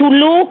 to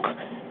look,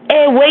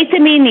 wait a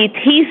minute,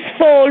 his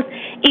fault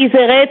is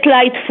a red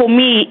light for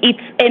me.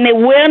 It's an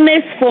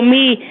awareness for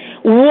me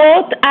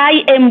what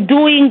I am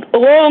doing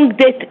wrong,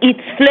 that it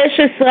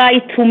flashes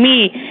right to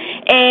me.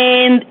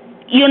 And,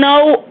 you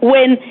know,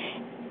 when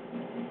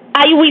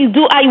I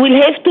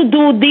will have to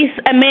do this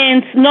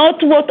amends,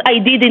 not what I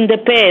did in the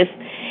past.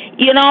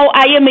 You know,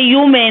 I am a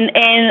human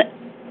and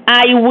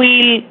I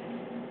will,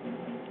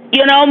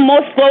 you know,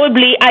 most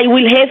probably I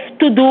will have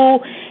to do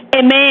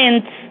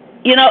amends.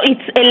 You know,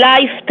 it's a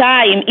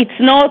lifetime. It's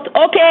not,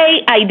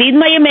 okay, I did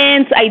my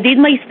amends, I did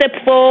my step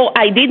 4,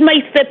 I did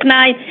my step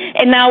 9,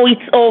 and now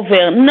it's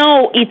over.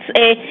 No, it's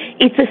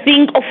a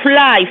thing of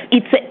life.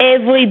 It's an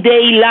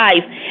everyday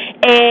life.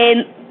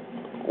 And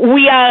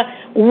we are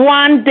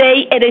one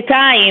day at a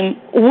time.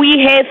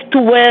 We have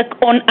to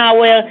work on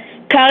our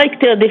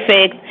character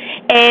defect,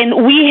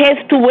 and we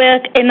have to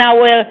work in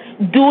our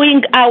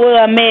doing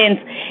our amends.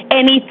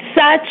 And it's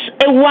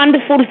such a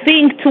wonderful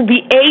thing to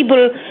be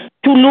able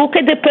to look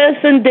at the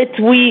person that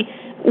we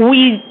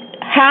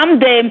harm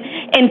them,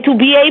 and to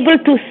be able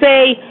to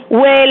say,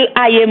 well,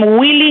 I am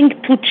willing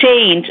to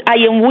change. I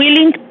am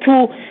willing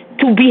to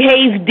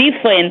behave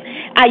different.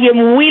 I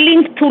am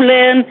willing to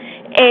learn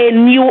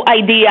new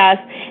ideas.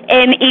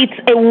 And it's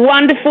a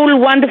wonderful,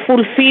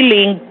 wonderful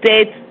feeling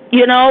that,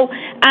 you know,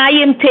 I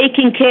am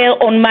taking care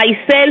on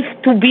myself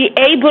to be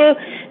able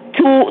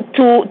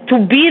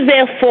to be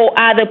there for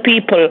other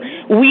people.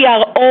 We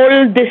are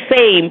all the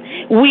same.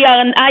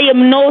 I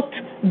am not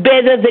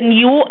better than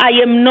you. I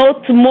am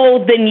not more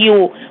than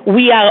you.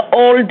 We are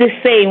all the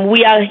same.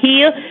 We are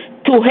here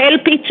to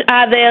help each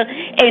other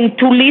and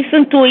to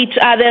listen to each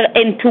other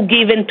and to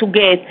give and to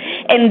get.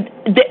 And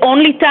the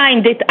only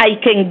time that I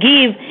can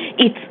give,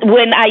 it's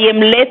when I am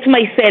let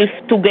myself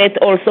to get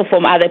also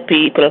from other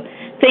people.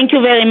 Thank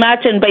you very much,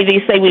 and by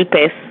this I will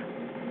pass.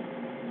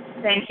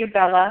 Thank you,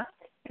 Bella.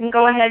 And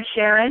go ahead,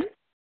 Sharon.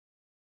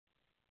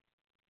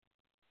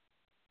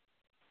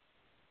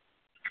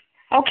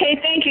 Okay,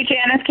 thank you,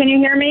 Janice. Can you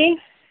hear me?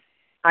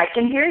 I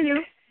can hear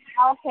you.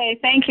 Okay,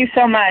 thank you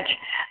so much.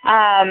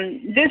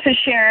 This is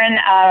Sharon,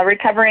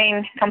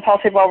 recovering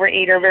compulsive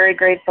overeater, very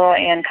grateful,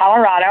 in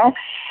Colorado.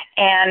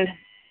 And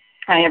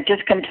I have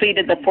just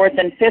completed the 4th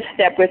and 5th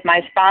step with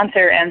my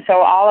sponsor, and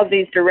so all of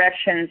these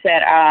directions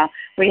that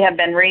we have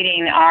been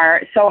reading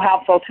are so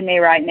helpful to me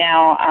right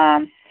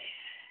now,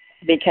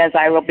 because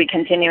I will be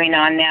continuing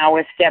on now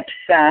with steps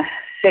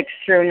 6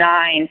 through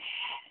 9.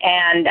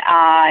 And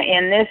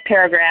in this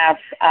paragraph,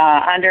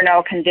 under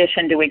no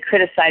condition do we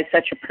criticize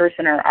such a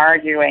person or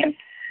arguing.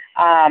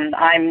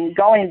 I'm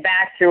going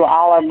back through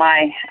all of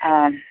my,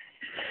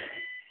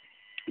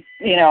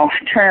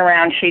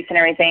 turnaround sheets and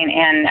everything,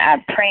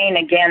 and praying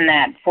again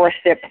that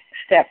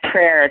 4-step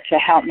prayer to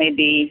help me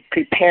be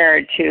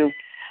prepared to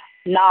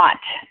not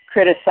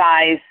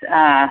criticize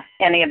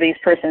any of these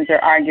persons or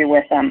argue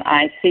with them.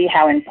 I see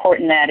how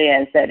important that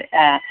is, that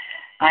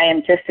I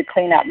am just to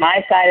clean up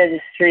my side of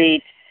the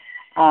street,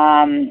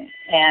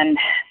 and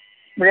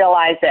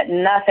realize that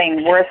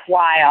nothing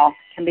worthwhile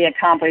can be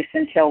accomplished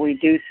until we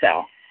do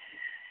so.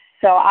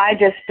 So I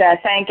just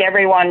thank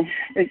everyone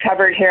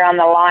recovered here on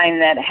the line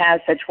that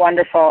has such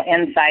wonderful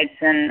insights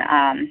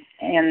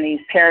in these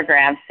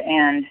paragraphs,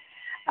 and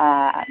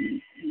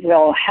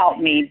will help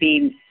me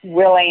be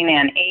willing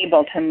and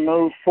able to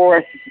move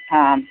forth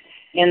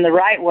in the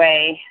right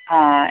way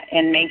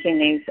in making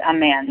these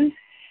amends.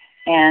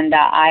 And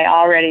I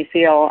already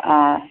feel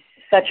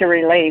such a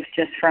relief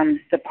just from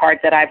the part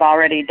that I've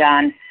already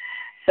done.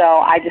 So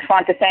I just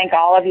want to thank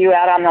all of you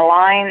out on the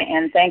line,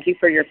 and thank you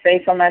for your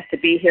faithfulness to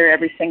be here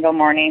every single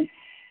morning.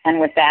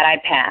 And with that, I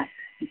pass.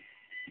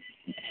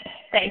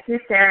 Thank you,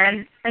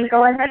 Sharon. And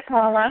go ahead,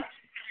 Paula.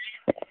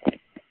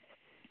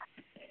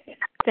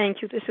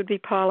 Thank you. This would be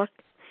Paula.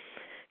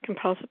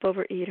 compulsive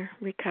overeater,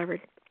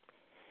 recovered.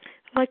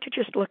 I'd like to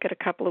just look at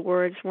a couple of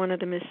words. One of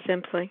them is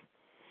simply.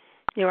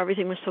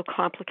 Everything was so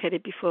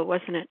complicated before,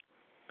 wasn't it?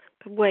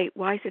 But wait,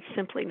 why is it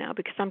simply now?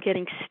 Because I'm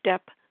getting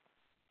step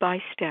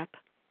by step.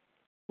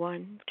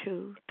 1,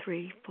 2,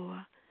 3,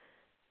 4.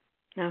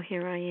 Now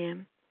here I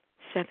am,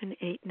 7,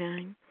 8,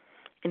 9.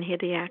 And here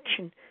the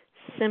action.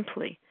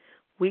 Simply,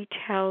 we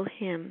tell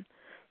him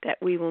that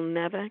we will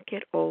never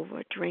get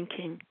over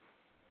drinking.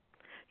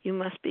 You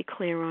must be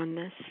clear on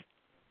this.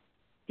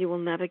 You will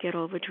never get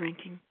over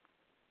drinking.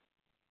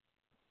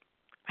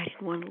 I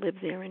didn't want to live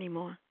there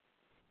anymore.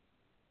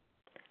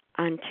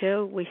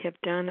 Until we have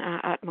done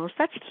our utmost.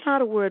 That's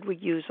not a word we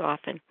use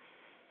often.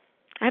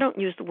 I don't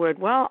use the word,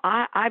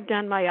 I've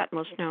done my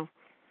utmost. No.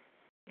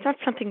 It's not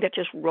something that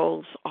just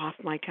rolls off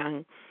my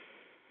tongue.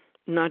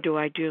 Nor do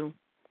I do.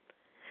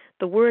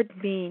 The word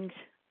means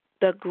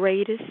the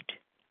greatest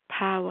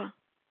power.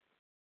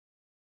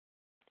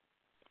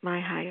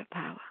 My higher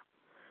power.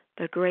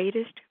 The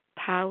greatest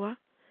power,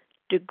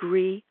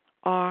 degree,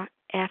 or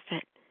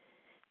effort.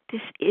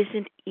 This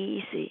isn't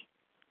easy.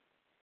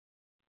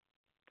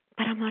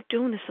 But I'm not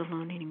doing this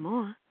alone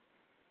anymore.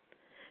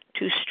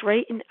 To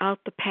straighten out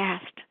the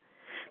past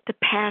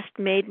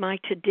made my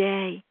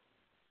today.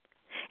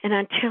 And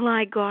until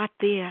I got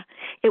there,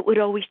 it would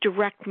always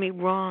direct me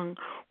wrong.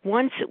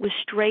 Once it was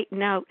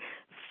straightened out,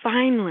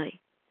 finally,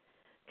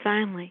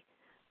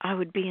 I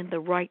would be in the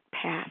right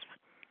path.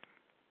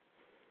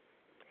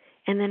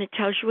 And then it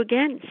tells you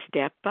again,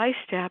 step by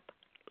step,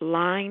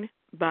 line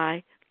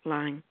by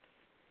line,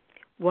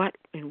 why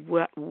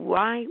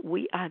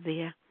we are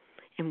there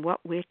and what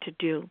we're to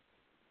do.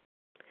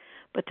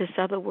 But this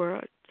other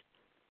word,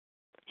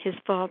 his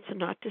faults are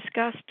not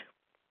discussed,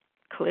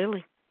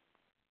 clearly.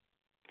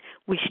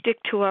 We stick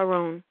to our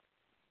own,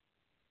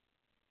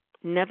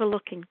 never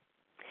looking.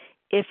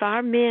 If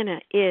our manner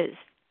is,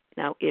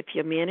 now if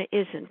your manner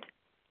isn't,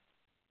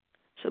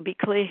 so be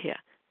clear here,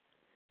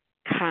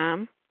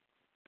 calm,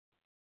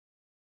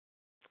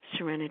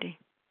 serenity,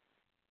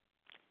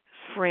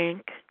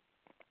 frank,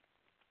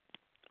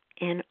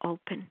 and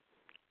open,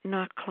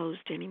 not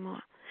closed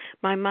anymore.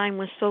 My mind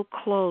was so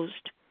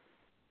closed.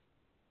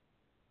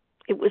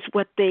 It was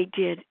what they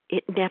did.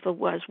 It never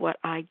was what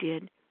I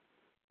did.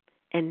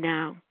 And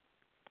now,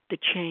 the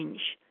change.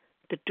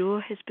 The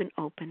door has been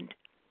opened.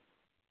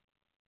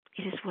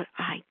 It is what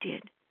I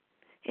did.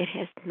 It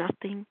has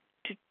nothing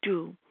to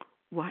do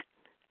what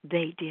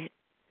they did.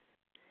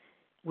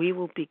 We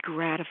will be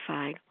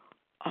gratified,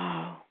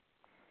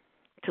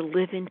 to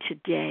live in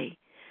today,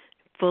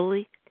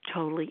 fully,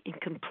 totally, and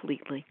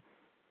completely.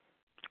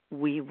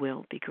 We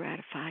will be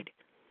gratified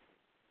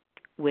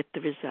with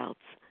the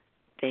results.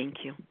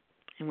 Thank you.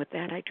 And with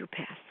that, I do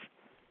pass.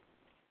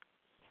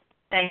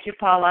 Thank you,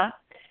 Paula.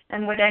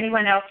 And would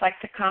anyone else like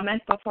to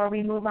comment before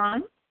we move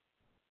on?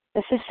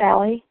 This is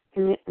Sally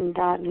in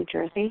New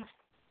Jersey.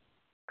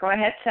 Go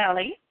ahead,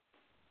 Sally.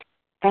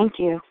 Thank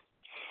you.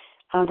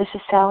 This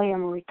is Sally.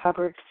 I'm a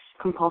recovered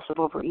compulsive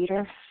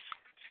overeater in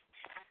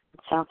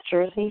South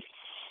Jersey.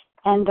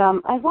 And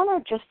I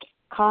want to just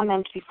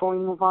comment before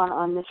we move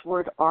on this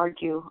word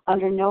argue.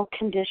 Under no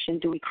condition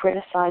do we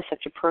criticize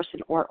such a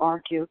person or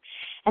argue.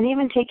 And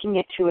even taking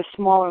it to a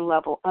smaller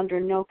level, under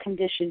no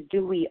condition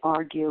do we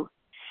argue.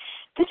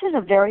 This is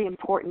a very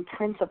important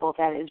principle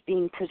that is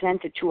being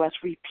presented to us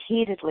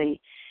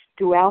repeatedly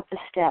throughout the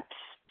steps.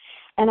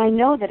 And I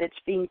know that it's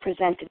being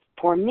presented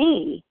for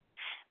me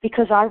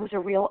because I was a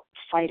real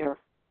fighter.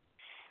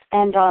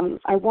 And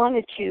I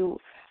wanted to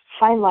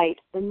highlight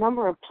the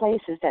number of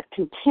places that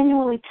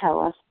continually tell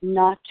us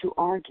not to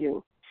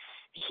argue.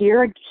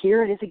 Here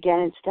it is again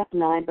in step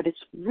 9, but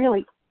it's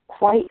really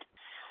quite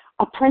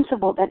a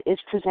principle that is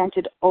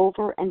presented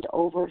over and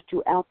over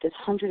throughout this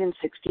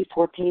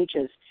 164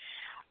 pages.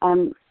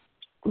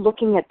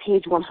 Looking at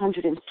page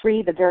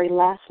 103, the very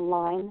last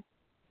line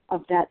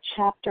of that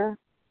chapter,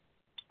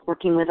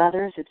 working with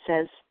others, it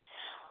says,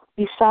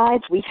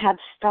 besides, we have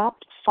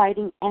stopped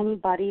fighting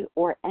anybody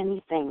or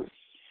anything.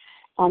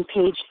 On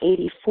page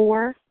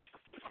 84,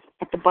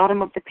 at the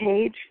bottom of the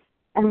page,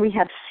 and we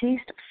have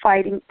ceased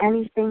fighting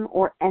anything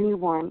or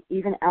anyone,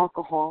 even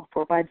alcohol,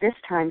 for by this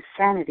time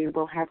sanity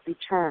will have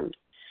returned.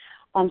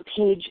 On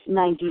page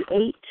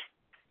 98,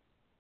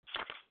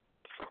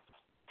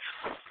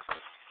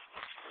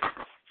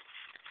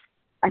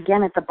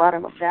 again at the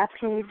bottom of that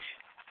page,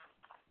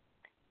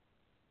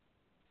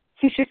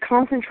 he should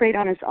concentrate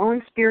on his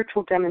own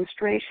spiritual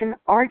demonstration.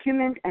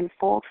 Argument and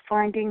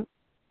fault-finding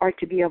are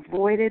to be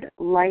avoided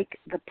like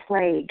the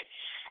plague.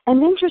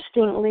 And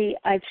interestingly,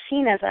 I've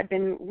seen as I've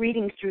been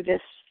reading through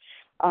this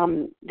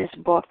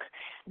book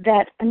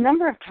that a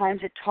number of times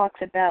it talks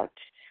about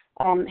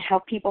how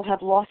people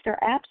have lost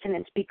their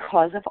abstinence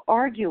because of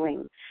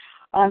arguing.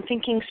 I'm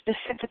thinking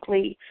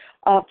specifically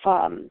of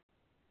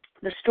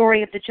the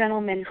story of the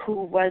gentleman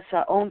who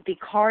owned the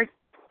car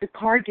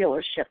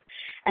dealership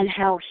and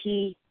how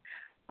he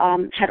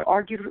had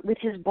argued with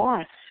his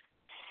boss.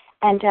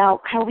 And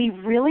how we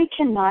really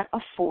cannot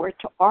afford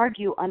to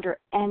argue under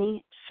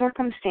any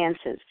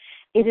circumstances.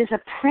 It is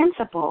a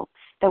principle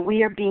that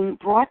we are being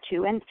brought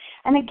to. And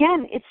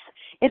again,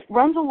 it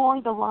runs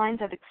along the lines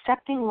of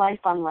accepting life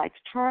on life's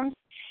terms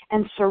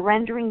and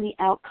surrendering the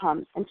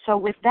outcomes. And so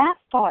with that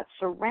thought,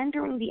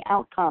 surrendering the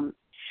outcome,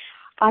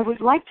 I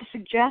would like to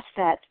suggest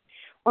that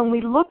when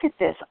we look at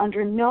this,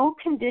 under no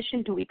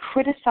condition do we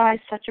criticize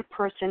such a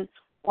person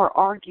or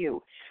argue.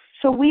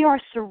 So we are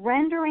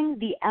surrendering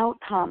the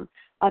outcome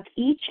of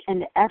each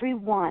and every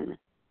one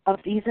of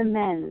these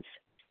amends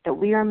that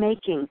we are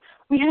making.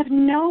 We have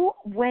no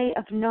way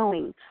of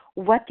knowing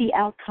what the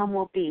outcome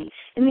will be.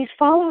 In these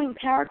following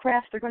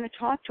paragraphs, they're going to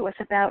talk to us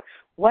about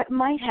what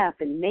might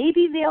happen.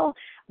 Maybe they'll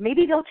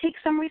take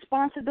some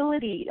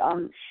responsibility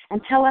and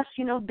tell us,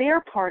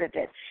 they're part of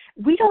it.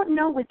 We don't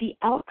know what the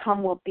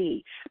outcome will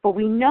be, but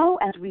we know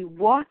as we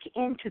walk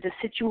into the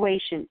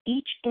situation,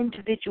 each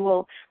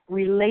individual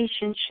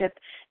relationship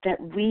that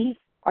we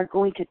are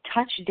going to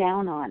touch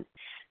down on,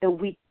 that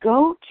we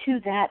go to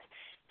that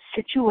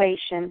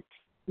situation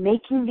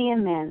making the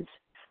amends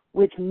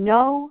with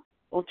no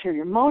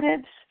ulterior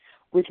motives,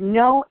 with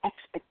no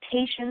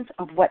expectations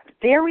of what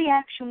their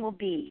reaction will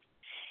be.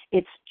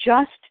 It's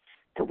just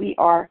that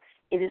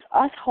it is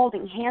us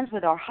holding hands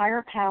with our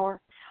higher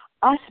power,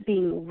 us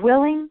being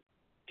willing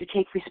to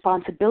take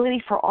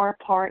responsibility for our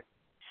part,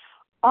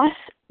 us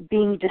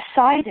being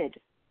decided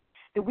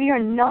that we are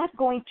not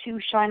going to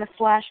shine a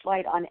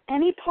flashlight on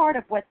any part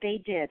of what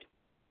they did,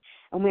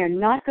 and we are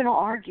not going to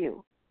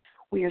argue.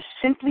 We are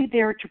simply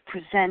there to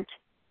present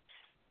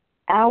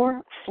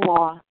our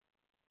flaw,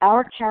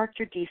 our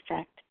character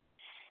defect,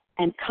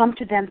 and come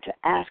to them to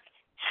ask,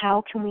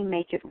 how can we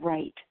make it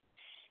right?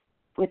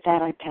 With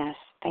that, I pass.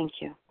 Thank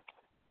you.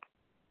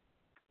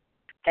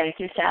 Thank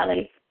you,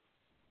 Sally.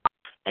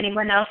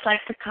 Anyone else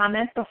like to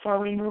comment before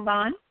we move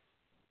on?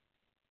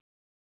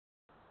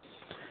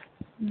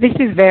 This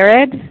is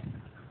Vered.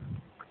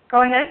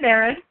 Go ahead,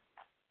 Vered.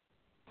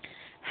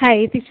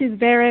 Hi, this is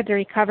Vered, a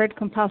recovered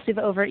compulsive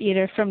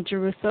overeater from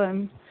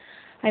Jerusalem.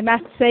 I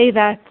must say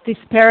that this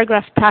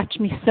paragraph touched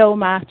me so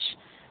much.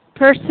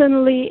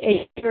 Personally,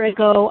 a year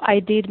ago, I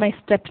did my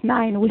step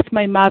 9 with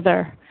my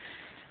mother.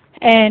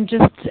 And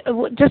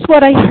just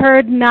what I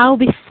heard now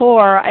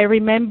before, I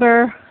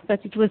remember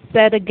that it was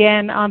said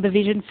again on the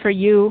Vision for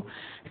You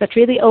that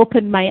really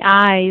opened my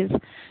eyes,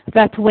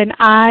 that when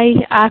I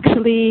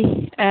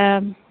actually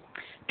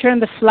turn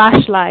the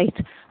flashlight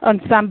on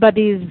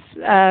somebody's,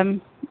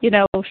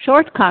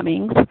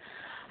 shortcomings,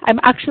 I'm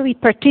actually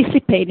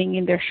participating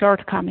in their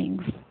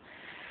shortcomings.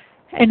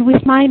 And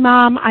with my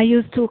mom, I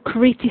used to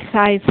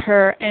criticize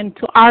her and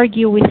to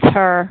argue with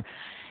her,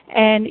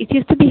 and it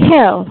used to be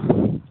hell.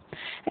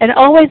 And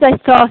always I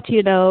thought,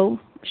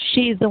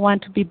 she's the one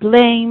to be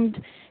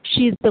blamed.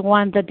 She's the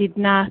one that did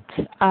not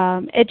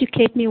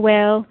educate me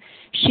well.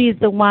 She's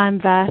the one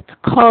that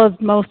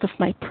caused most of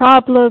my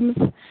problems.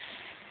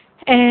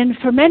 And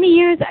for many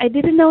years, I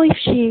didn't know if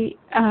she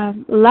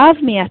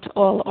loved me at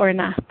all or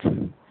not.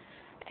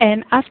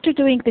 And after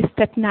doing this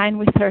step 9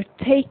 with her,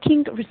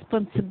 taking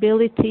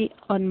responsibility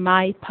on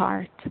my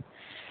part.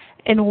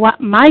 And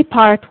what my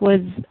part was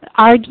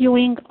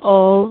arguing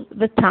all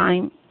the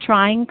time,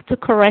 trying to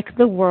correct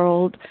the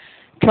world,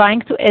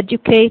 trying to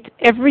educate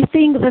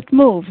everything that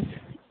moves.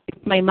 If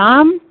it's my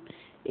mom,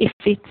 if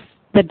it's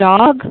the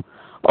dog,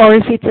 or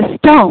if it's a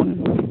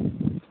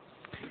stone.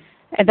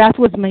 And that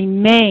was my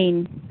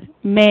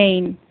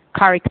main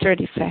character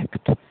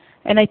defect.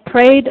 And I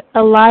prayed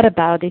a lot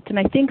about it. And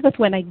I think that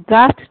when I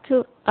got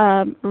to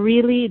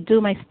really do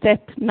my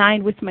step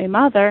 9 with my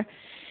mother,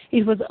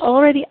 it was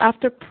already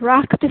after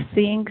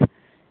practicing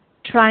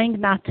trying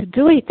not to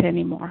do it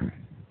anymore.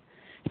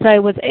 So I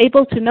was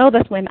able to know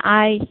that when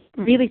I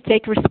really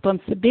take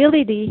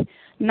responsibility,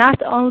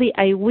 not only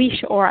I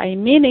wish or I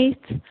mean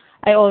it,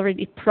 I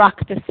already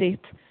practice it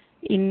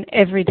in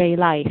everyday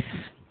life.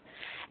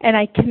 And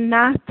I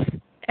cannot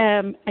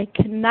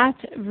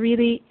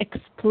really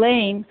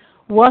explain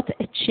what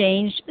a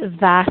change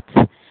that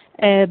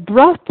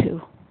brought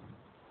to.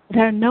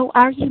 There are no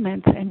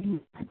arguments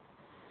anymore.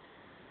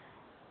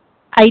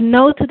 I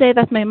know today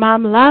that my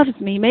mom loves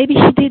me. Maybe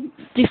she did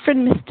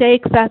different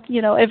mistakes that,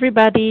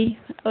 everybody,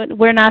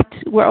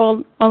 we're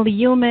all only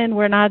human,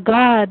 we're not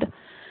God.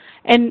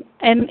 And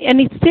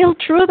it's still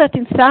true that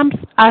in some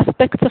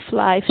aspects of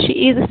life, she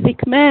is a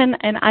sick man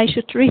and I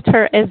should treat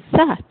her as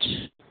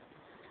such.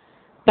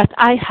 But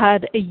I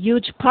had a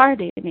huge part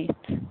in it.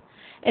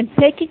 And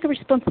taking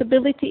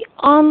responsibility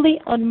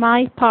only on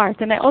my part.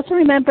 And I also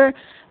remember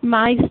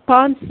my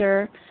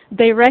sponsor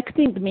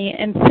directing me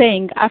and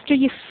saying, after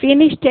you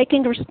finish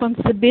taking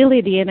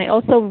responsibility, and I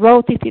also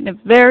wrote it in a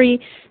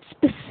very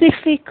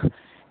specific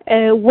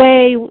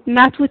way,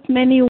 not with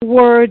many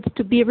words,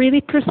 to be really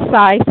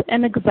precise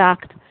and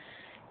exact,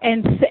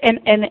 and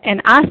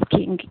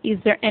asking, is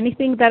there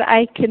anything that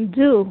I can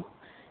do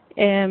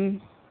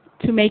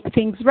to make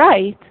things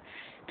right?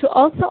 To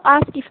also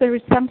ask if there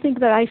is something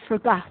that I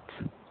forgot.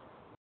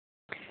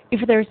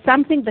 If there is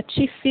something that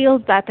she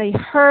feels that I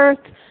hurt,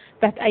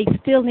 that I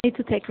still need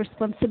to take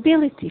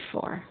responsibility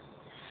for.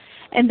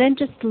 And then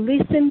just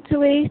listen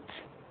to it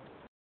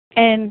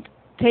and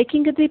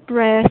taking a deep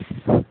breath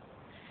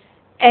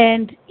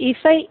And if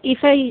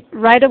I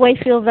right away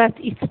feel that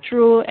it's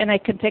true and I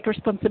can take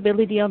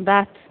responsibility on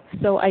that,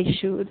 so I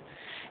should.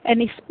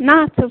 And if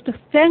not, so to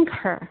thank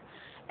her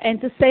and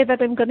to say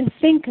that I'm going to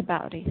think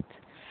about it.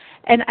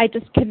 And I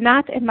just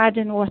cannot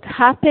imagine what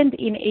happened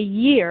in a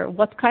year.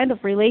 What kind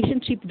of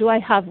relationship do I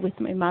have with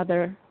my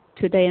mother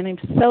today? And I'm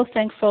so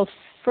thankful,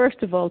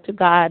 first of all, to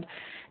God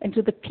and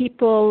to the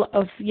people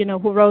of,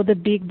 who wrote the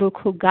big book,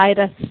 who guide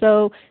us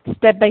so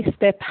step by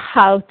step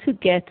how to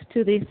get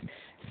to this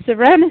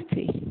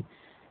serenity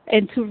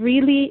and to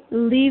really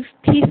live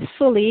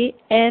peacefully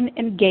and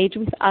engage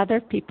with other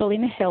people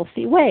in a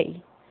healthy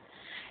way.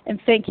 And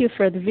thank you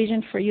for the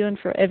vision for you and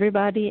for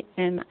everybody,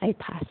 and I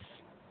pass.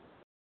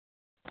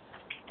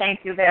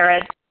 Thank you,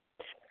 Vered.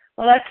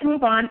 Well, let's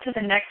move on to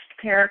the next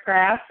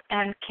paragraph.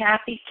 And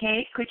Kathy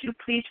Kate, could you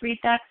please read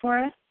that for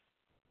us?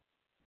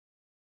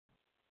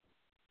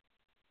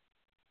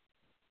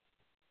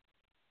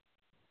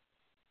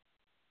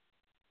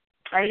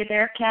 Are you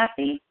there,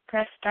 Kathy?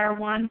 Press star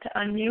 1 to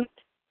unmute.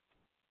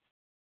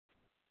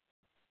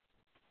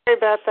 Sorry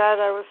about that.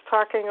 I was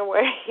talking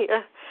away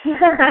here.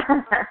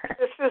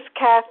 This is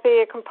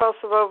Kathy, a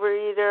compulsive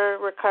overeater,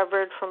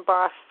 recovered from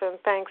Boston.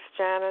 Thanks,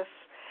 Janice.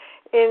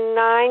 In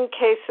 9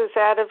 cases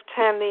out of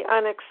 10, the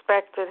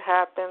unexpected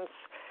happens.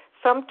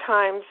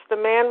 Sometimes the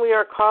man we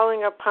are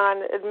calling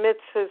upon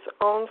admits his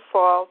own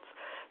faults,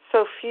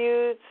 so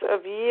feuds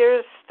of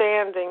years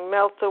standing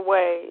melt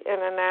away in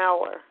an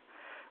hour.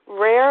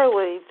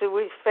 Rarely do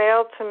we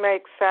fail to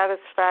make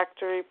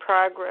satisfactory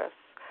progress.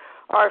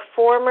 Our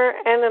former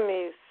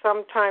enemies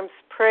sometimes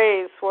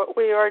praise what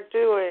we are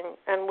doing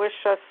and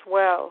wish us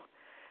well.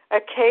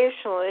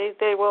 Occasionally,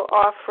 they will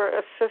offer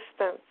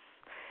assistance.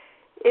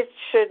 It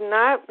should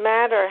not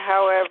matter,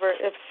 however,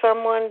 if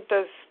someone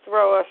does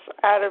throw us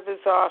out of his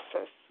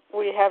office.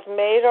 We have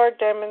made our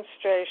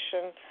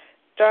demonstration,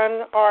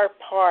 done our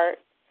part.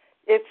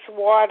 It's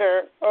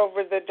water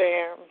over the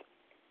dam.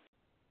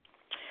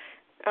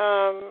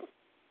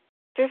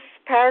 This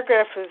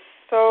paragraph is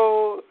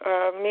so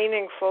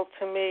meaningful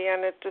to me,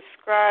 and it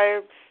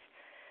describes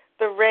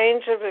the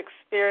range of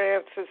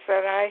experiences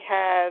that I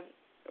had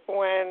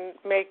when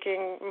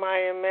making my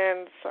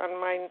amends on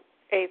my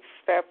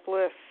 8-step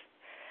list.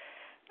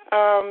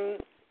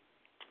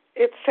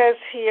 It says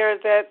here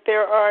that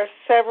there are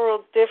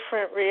several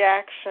different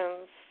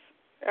reactions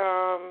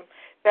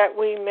that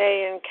we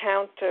may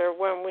encounter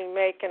when we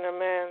make an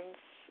amends.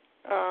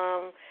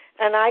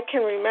 And I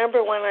can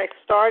remember when I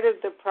started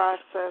the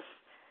process,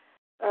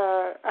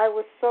 I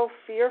was so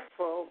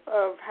fearful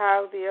of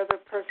how the other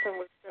person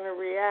was going to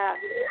react.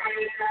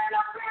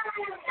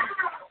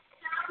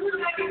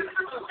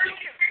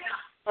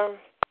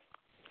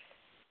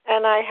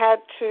 And I had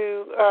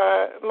to,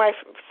 my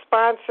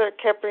sponsor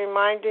kept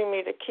reminding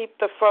me to keep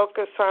the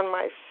focus on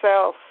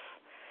myself,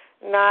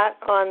 not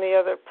on the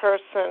other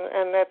person,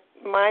 and that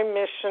my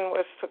mission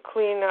was to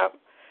clean up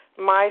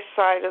my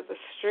side of the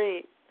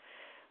street.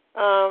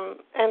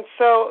 And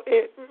so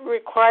it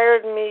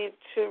required me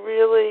to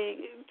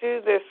really do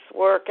this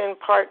work in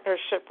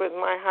partnership with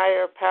my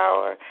higher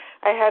power.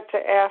 I had to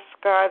ask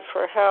God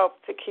for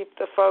help to keep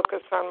the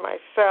focus on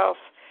myself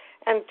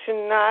and to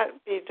not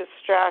be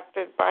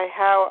distracted by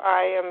how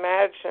I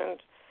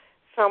imagined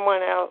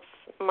someone else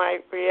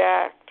might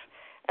react.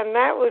 And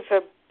that was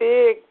a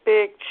big,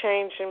 big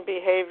change in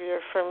behavior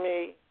for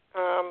me.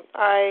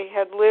 I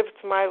had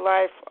lived my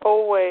life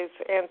always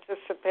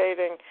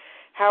anticipating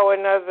how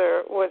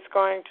another was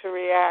going to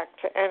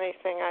react to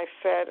anything I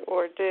said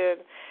or did.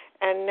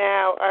 And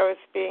now I was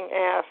being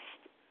asked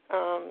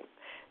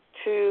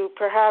to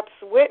perhaps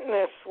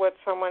witness what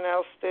someone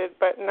else did,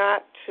 but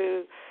not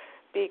to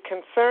be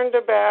concerned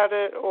about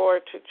it or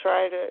to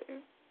try to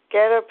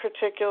get a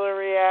particular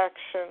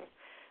reaction.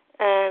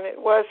 And it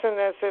wasn't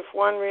as if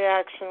one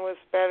reaction was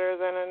better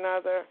than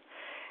another.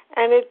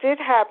 And it did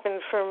happen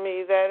for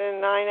me that in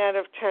 9 out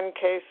of 10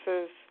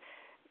 cases,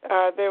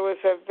 there was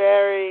a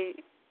very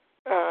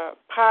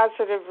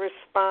positive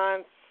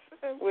response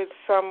with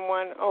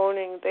someone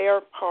owning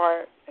their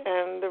part,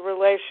 and the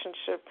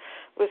relationship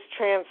was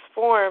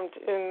transformed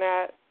in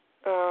that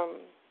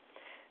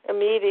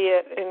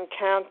immediate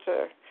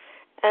encounter.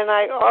 And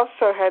I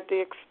also had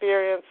the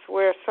experience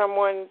where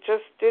someone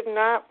just did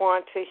not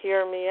want to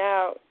hear me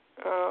out,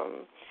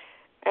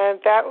 and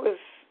that was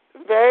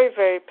very,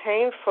 very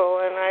painful.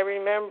 And I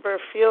remember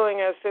feeling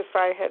as if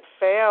I had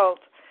failed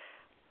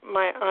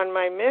on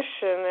my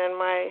mission, and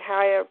my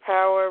higher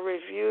power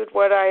reviewed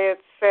what I had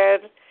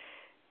said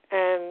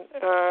and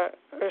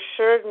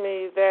assured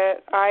me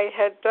that I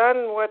had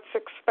done what's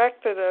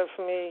expected of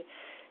me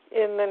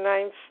in the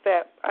 9th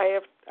step. I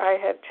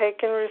had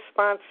taken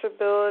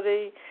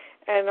responsibility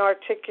and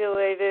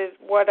articulated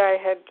what I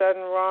had done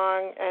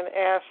wrong and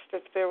asked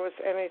if there was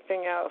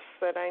anything else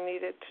that I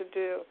needed to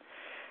do.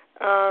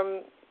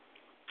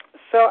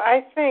 So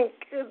I think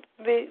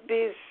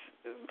these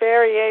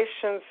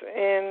variations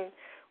in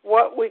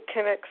what we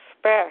can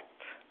expect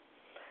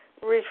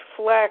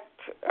reflect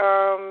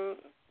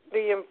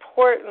the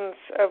importance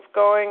of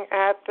going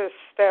at this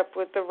step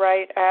with the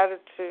right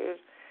attitude,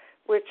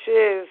 which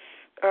is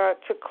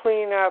to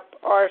clean up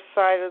our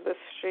side of the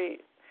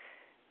street.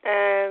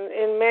 And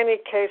in many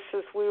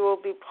cases, we will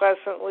be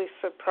pleasantly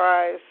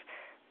surprised.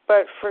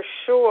 But for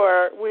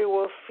sure, we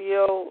will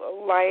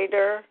feel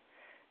lighter,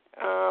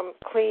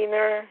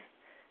 cleaner,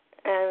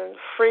 and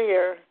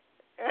freer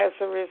as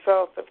a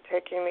result of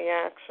taking the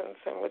actions.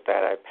 And with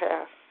that, I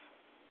pass.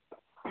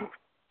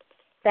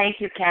 Thank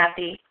you,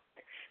 Kathy.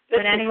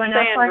 Would anyone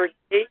else like?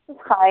 This is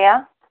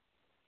Kaya.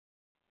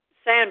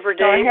 Sandra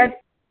D.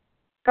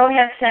 Go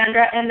ahead,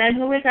 Sandra. And then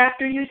who is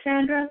after you,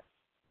 Sandra?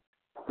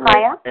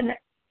 Kaya.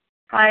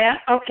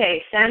 Kaya?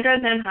 Okay, Sandra,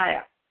 then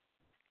Kaya.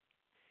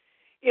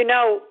 You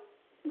know,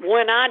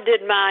 when I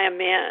did my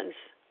amends,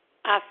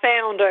 I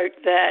found out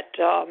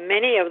that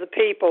many of the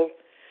people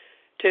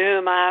to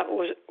whom I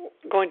was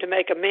going to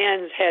make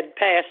amends had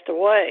passed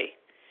away.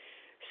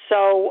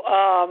 So,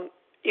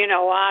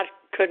 I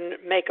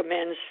couldn't make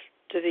amends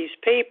to these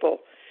people.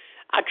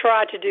 I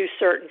tried to do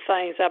certain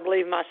things. I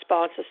believe my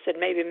sponsor said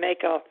maybe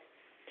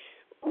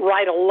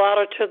write a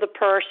letter to the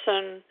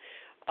person,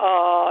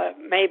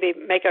 maybe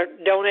make a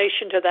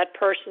donation to that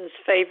person's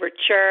favorite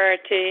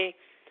charity,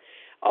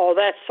 all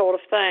that sort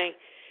of thing.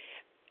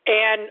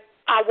 And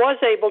I was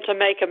able to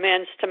make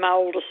amends to my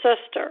older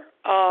sister.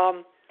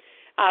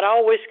 I'd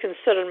always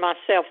considered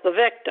myself the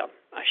victim.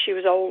 She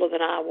was older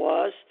than I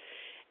was.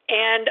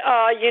 And,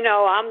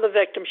 I'm the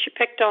victim. She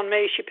picked on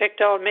me,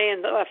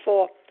 and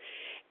therefore.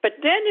 But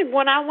then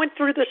when I went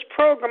through this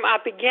program, I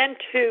began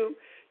to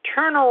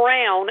turn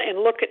around and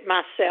look at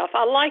myself.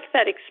 I like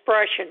that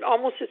expression.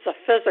 Almost it's a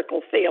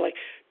physical feeling.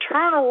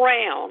 Turn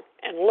around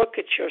and look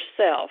at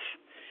yourself.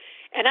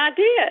 And I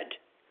did.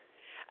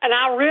 And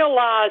I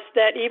realized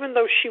that even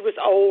though she was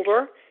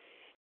older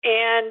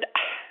and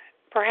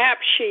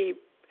perhaps she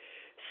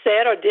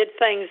said or did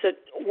things that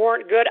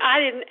weren't good,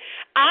 I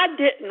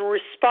didn't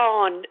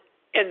respond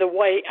in the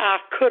way I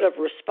could have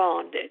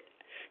responded.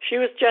 She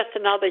was just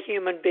another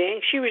human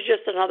being. She was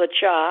just another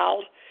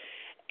child.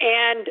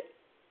 And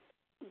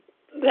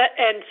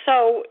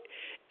so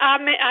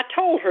I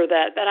told her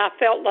that I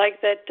felt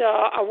like that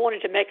I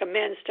wanted to make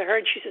amends to her,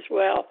 and she says,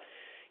 well,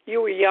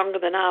 you were younger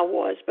than I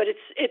was. But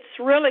it's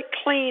really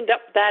cleaned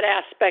up that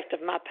aspect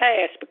of my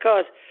past,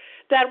 because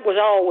that was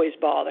always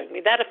bothering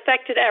me. That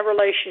affected our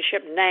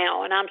relationship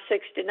now, and I'm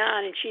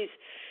 69 and she's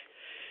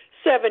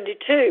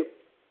 72.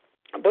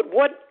 But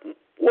what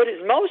is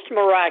most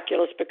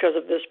miraculous because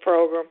of this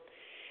program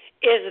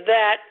is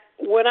that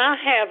when I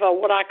have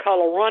what I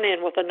call a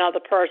run-in with another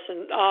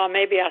person,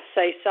 maybe I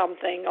say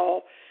something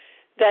or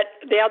that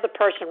the other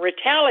person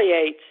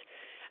retaliates,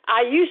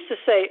 I used to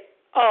say,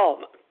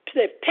 oh,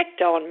 they've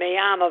picked on me,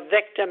 I'm a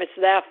victim, it's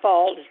their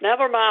fault, it's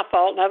never my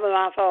fault, never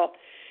my fault.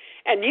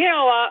 And,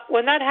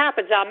 when that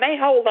happens, I may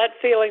hold that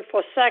feeling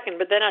for a second,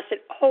 but then I said,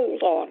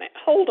 hold on,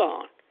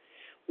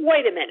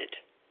 wait a minute,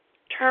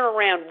 turn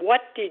around,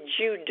 what did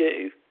you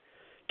do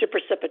to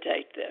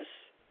precipitate this?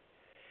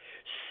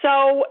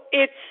 So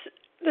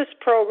this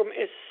program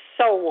is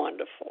so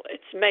wonderful.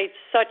 It's made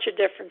such a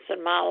difference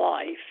in my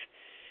life,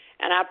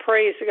 and I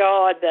praise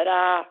God that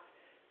I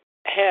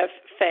have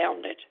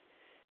found it.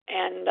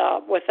 And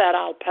with that,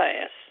 I'll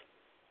pass.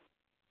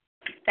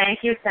 Thank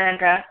you,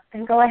 Sandra.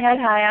 And go ahead,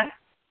 Haya.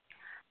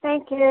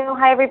 Thank you.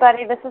 Hi,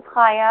 everybody. This is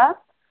Haya,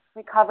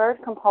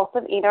 recovered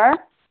compulsive eater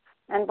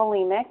and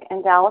bulimic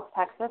in Dallas,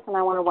 Texas, and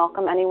I want to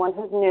welcome anyone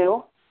who's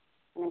new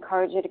and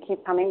encourage you to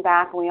keep coming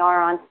back. We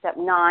are on step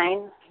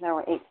 9. There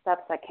were 8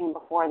 steps that came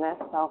before this,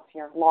 so if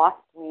you're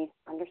lost, we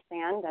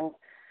understand, and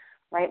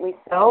rightly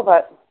so,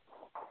 but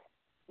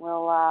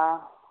we'll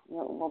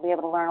be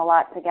able to learn a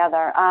lot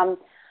together.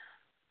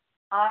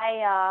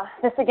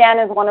 This again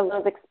is one of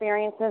those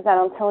experiences that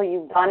until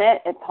you've done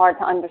it, it's hard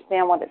to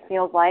understand what it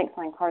feels like.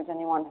 So I encourage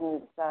anyone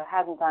who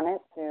hasn't done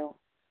it to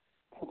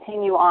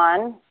continue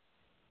on.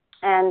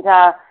 And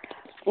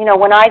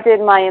when I did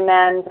my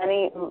amends,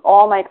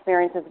 all my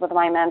experiences with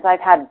my amends,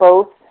 I've had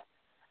both.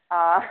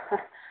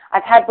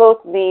 I've had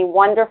both the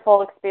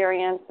wonderful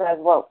experience of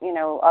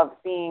of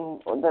being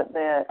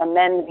the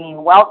amend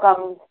being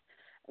welcomed,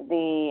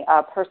 the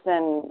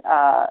person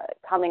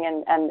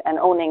coming and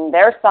owning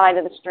their side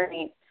of the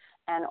street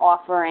and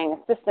offering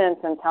assistance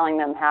and telling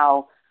them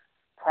how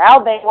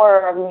proud they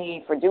were of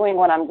me for doing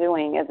what I'm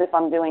doing, as if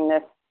I'm doing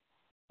this,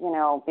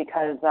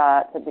 because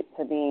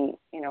to be,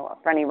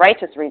 for any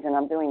righteous reason,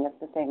 I'm doing this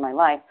to save my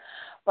life.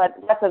 But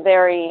that's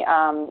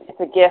it's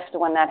a gift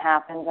when that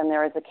happens, and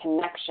there is a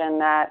connection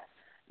that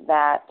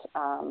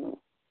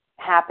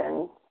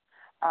happens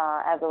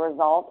as a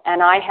result.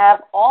 And I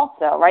have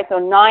also, right, so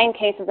 9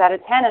 cases out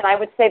of 10, and I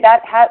would say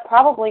that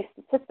probably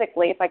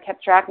statistically, if I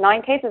kept track,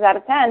 9 cases out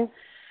of 10,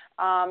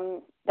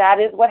 that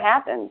is what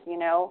happens,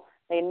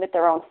 They admit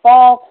their own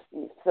fault,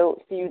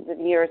 so feuds of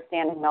years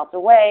stand and melt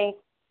away.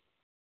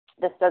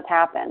 This does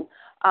happen.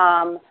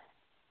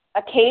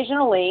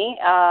 Occasionally,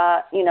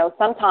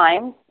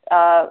 sometimes,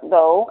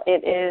 though,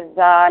 it is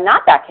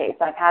not that case.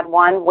 I've had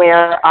one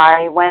where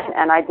I went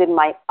and I did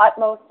my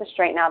utmost to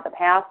straighten out the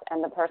past,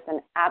 and the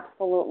person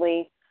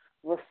absolutely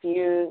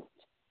refused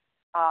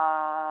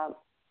my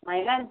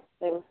amends.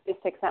 They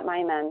refused to accept my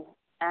amends.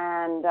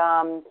 And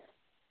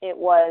it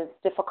was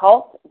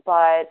difficult,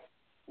 but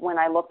when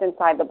I looked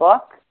inside the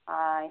book,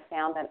 I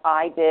found that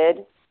I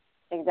did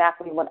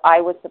exactly what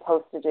I was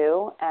supposed to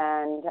do,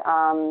 and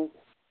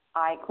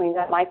I cleaned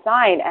up my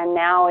side, and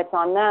now it's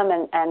on them,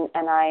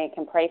 and I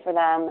can pray for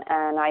them,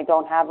 and I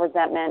don't have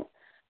resentment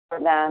for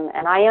them,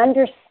 and I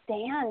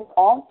understand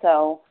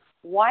also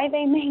why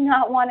they may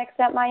not want to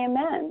accept my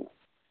amends,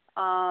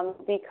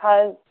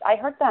 because I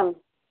hurt them,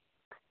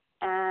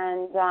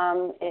 and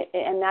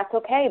that's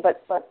okay,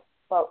 but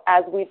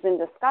as we've been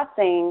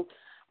discussing,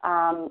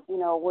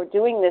 we're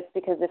doing this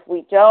because if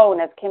we don't,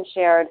 as Kim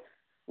shared,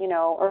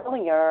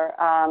 earlier,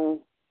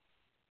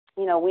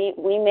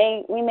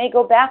 we may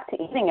go back to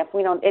eating if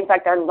we don't. In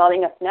fact, they're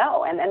letting us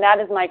know, and that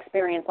is my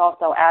experience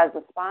also as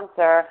a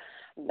sponsor,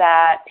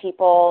 that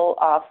people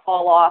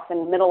fall off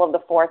in the middle of the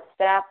fourth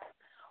step,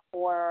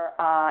 or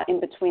in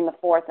between the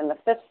fourth and the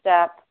fifth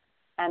step,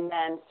 and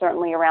then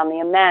certainly around the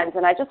amends.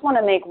 And I just want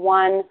to make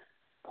one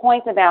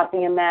point about the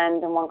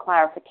amend and one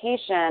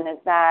clarification is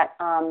that,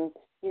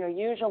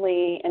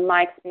 usually in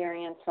my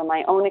experience, from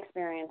my own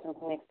experience and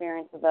from the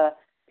experience of the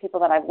people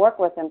that I've worked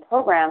with in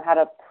program, had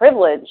a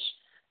privilege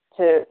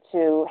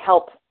to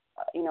help,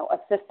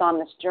 assist on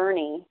this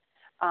journey,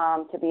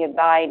 to be a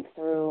guide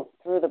through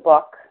the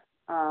book,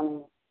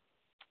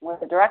 what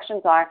the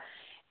directions are,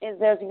 is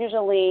there's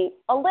usually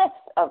a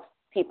list of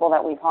people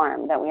that we've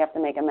harmed that we have to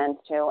make amends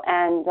to.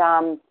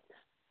 And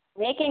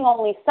making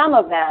only some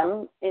of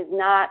them is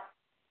not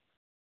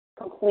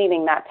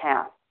completing that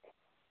task.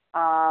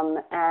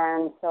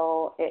 And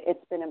so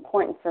it's been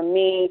important for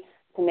me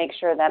to make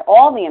sure that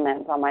all the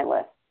amends on my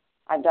list,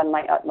 I've done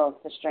my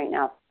utmost to straighten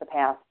out the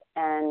past,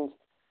 and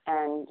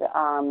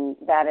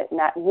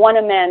that one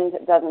amend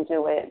doesn't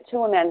do it,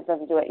 two amends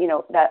doesn't do it,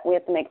 that we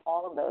have to make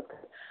all of those.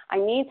 I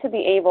need to be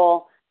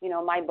able,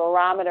 my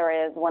barometer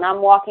is when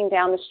I'm walking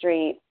down the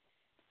street,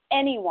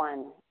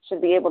 anyone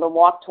should be able to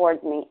walk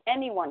towards me,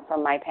 anyone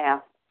from my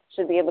past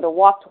should be able to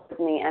walk towards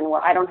me, and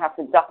where I don't have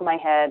to duck my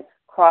head,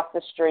 cross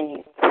the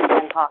street,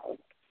 and hide.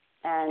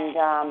 And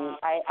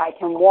I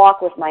can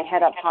walk with my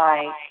head up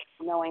high,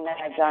 knowing that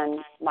I've done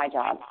my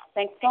job.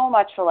 Thanks so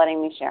much for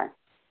letting me share.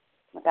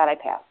 With that, I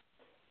pass.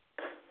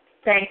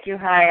 Thank you,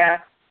 Haya.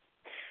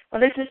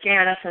 Well, this is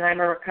Janice, and I'm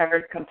a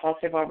recovered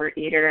compulsive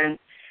overeater, and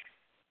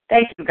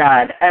thank you,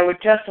 God. I would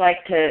just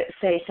like to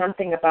say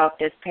something about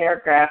this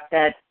paragraph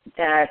that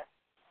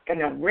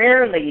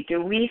rarely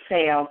do we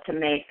fail to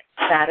make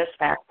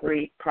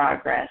satisfactory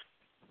progress.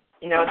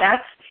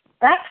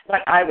 That's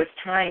what I was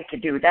trying to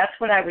do. That's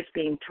what I was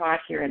being taught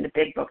here in the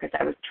Big Book, is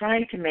I was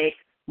trying to make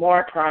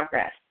more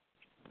progress.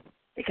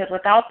 Because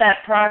without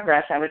that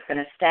progress, I was going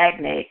to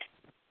stagnate,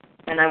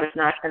 and I was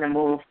not going to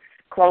move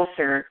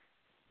closer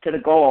to the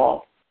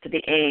goal, to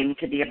the aim,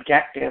 to the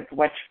objective,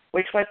 which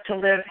was to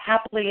live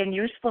happily and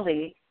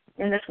usefully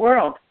in this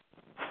world.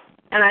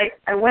 And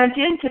I went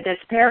into this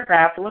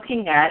paragraph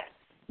looking at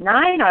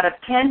 9 out of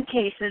 10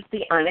 cases,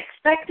 the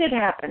unexpected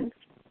happens.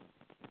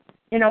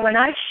 When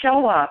I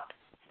show up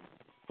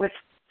with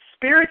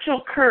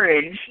spiritual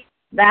courage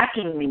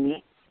backing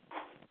me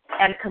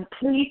and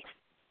complete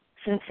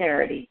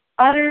sincerity,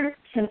 utter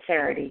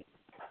sincerity,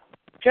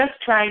 just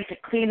trying to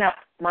clean up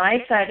my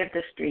side of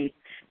the street,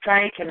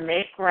 trying to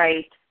make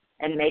right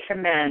and make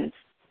amends,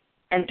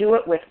 and do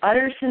it with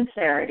utter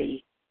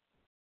sincerity,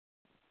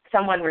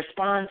 someone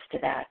responds to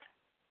that.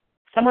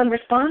 Someone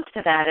responds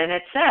to that, and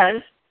it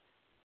says,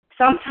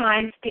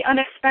 sometimes the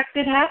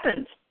unexpected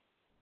happens.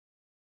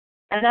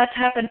 And that's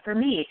happened for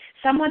me.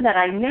 Someone that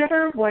I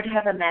never would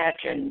have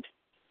imagined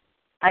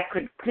I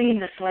could clean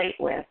the slate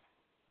with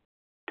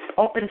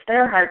opens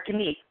their heart to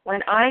me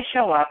when I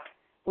show up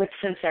with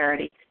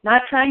sincerity,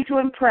 not trying to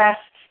impress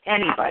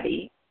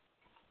anybody,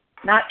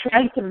 not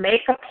trying to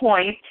make a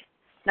point,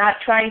 not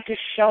trying to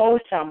show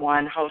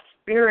someone how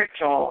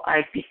spiritual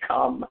I've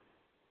become,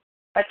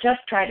 but just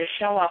try to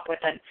show up with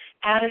an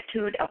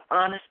attitude of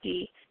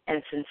honesty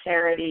and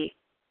sincerity.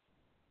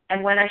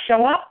 And when I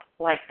show up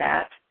like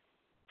that,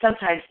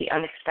 sometimes the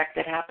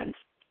unexpected happens.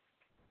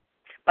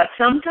 But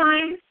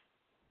sometimes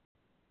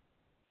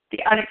the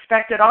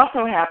unexpected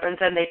also happens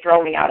and they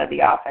throw me out of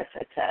the office,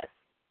 it says.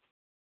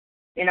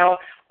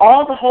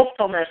 All the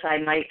hopefulness I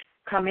might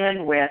come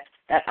in with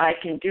that I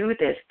can do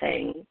this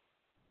thing,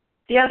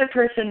 the other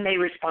person may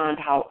respond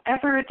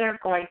however they're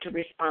going to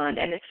respond.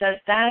 And it says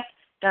that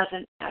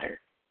doesn't matter.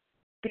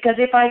 Because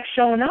if I've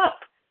shown up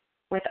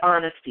with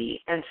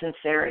honesty and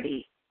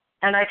sincerity,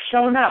 and I've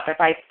shown up, if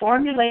I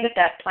formulated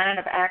that plan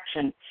of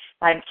action,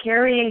 I'm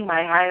carrying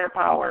my higher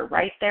power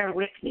right there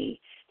with me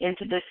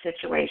into this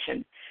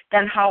situation,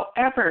 then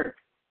however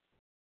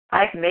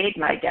I've made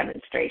my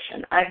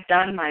demonstration, I've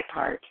done my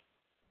part,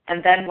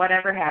 and then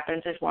whatever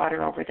happens is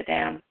water over the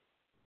dam.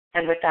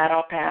 And with that,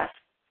 I'll pass.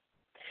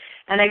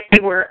 And I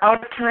see we're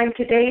out of time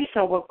today,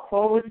 so we'll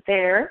close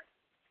there.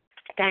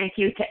 Thank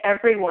you to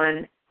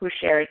everyone who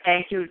shared.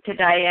 Thank you to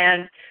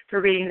Diane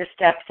for reading the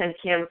steps, and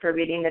Kim for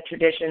reading the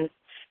traditions,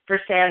 for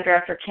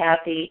Sandra, for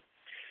Kathy,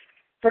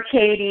 for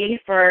Katie,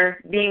 for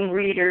being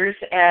readers.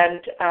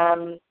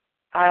 And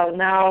I'll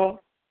now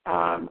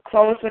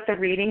close with a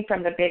reading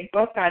from the Big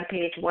Book on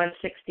page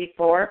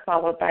 164,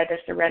 followed by the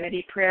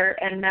Serenity Prayer.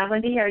 And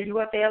Melanie, are you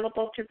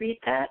available to read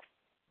that?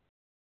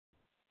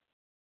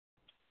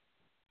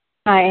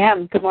 I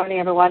am. Good morning,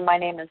 everyone. My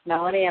name is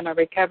Melanie. I'm a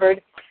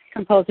recovered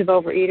compulsive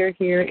overeater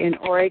here in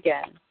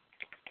Oregon.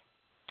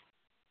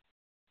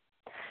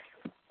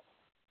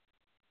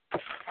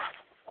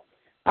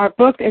 Our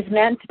book is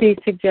meant to be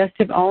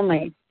suggestive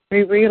only.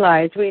 We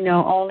realize we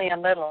know only a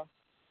little.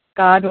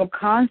 God will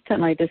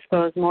constantly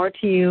disclose more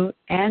to you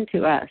and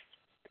to us.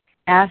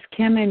 Ask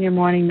Him in your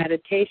morning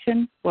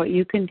meditation what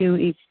you can do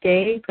each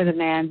day for the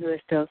man who is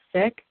still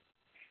sick.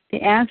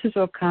 The answers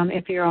will come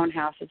if your own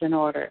house is in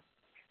order.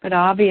 But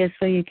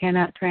obviously you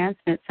cannot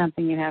transmit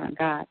something you haven't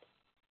got.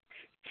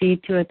 See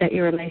to it that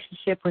your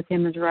relationship with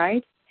Him is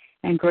right,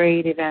 and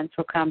great events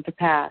will come to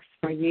pass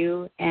for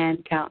you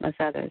and countless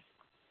others.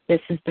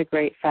 This is the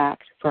great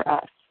fact for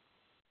us.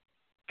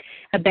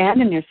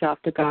 Abandon yourself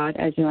to God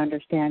as you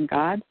understand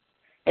God.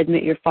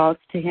 Admit your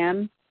faults to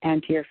Him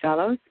and to your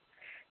fellows.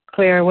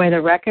 Clear away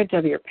the wreckage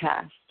of your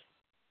past.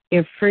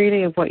 Give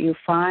freely of what you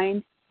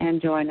find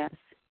and join us.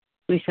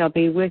 We shall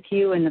be with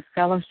you in the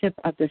fellowship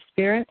of the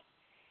Spirit,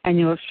 and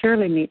you will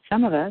surely meet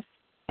some of us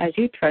as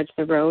you trudge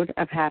the road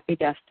of happy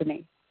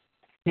destiny.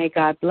 May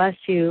God bless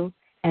you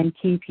and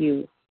keep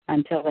you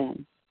until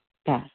then. Pass.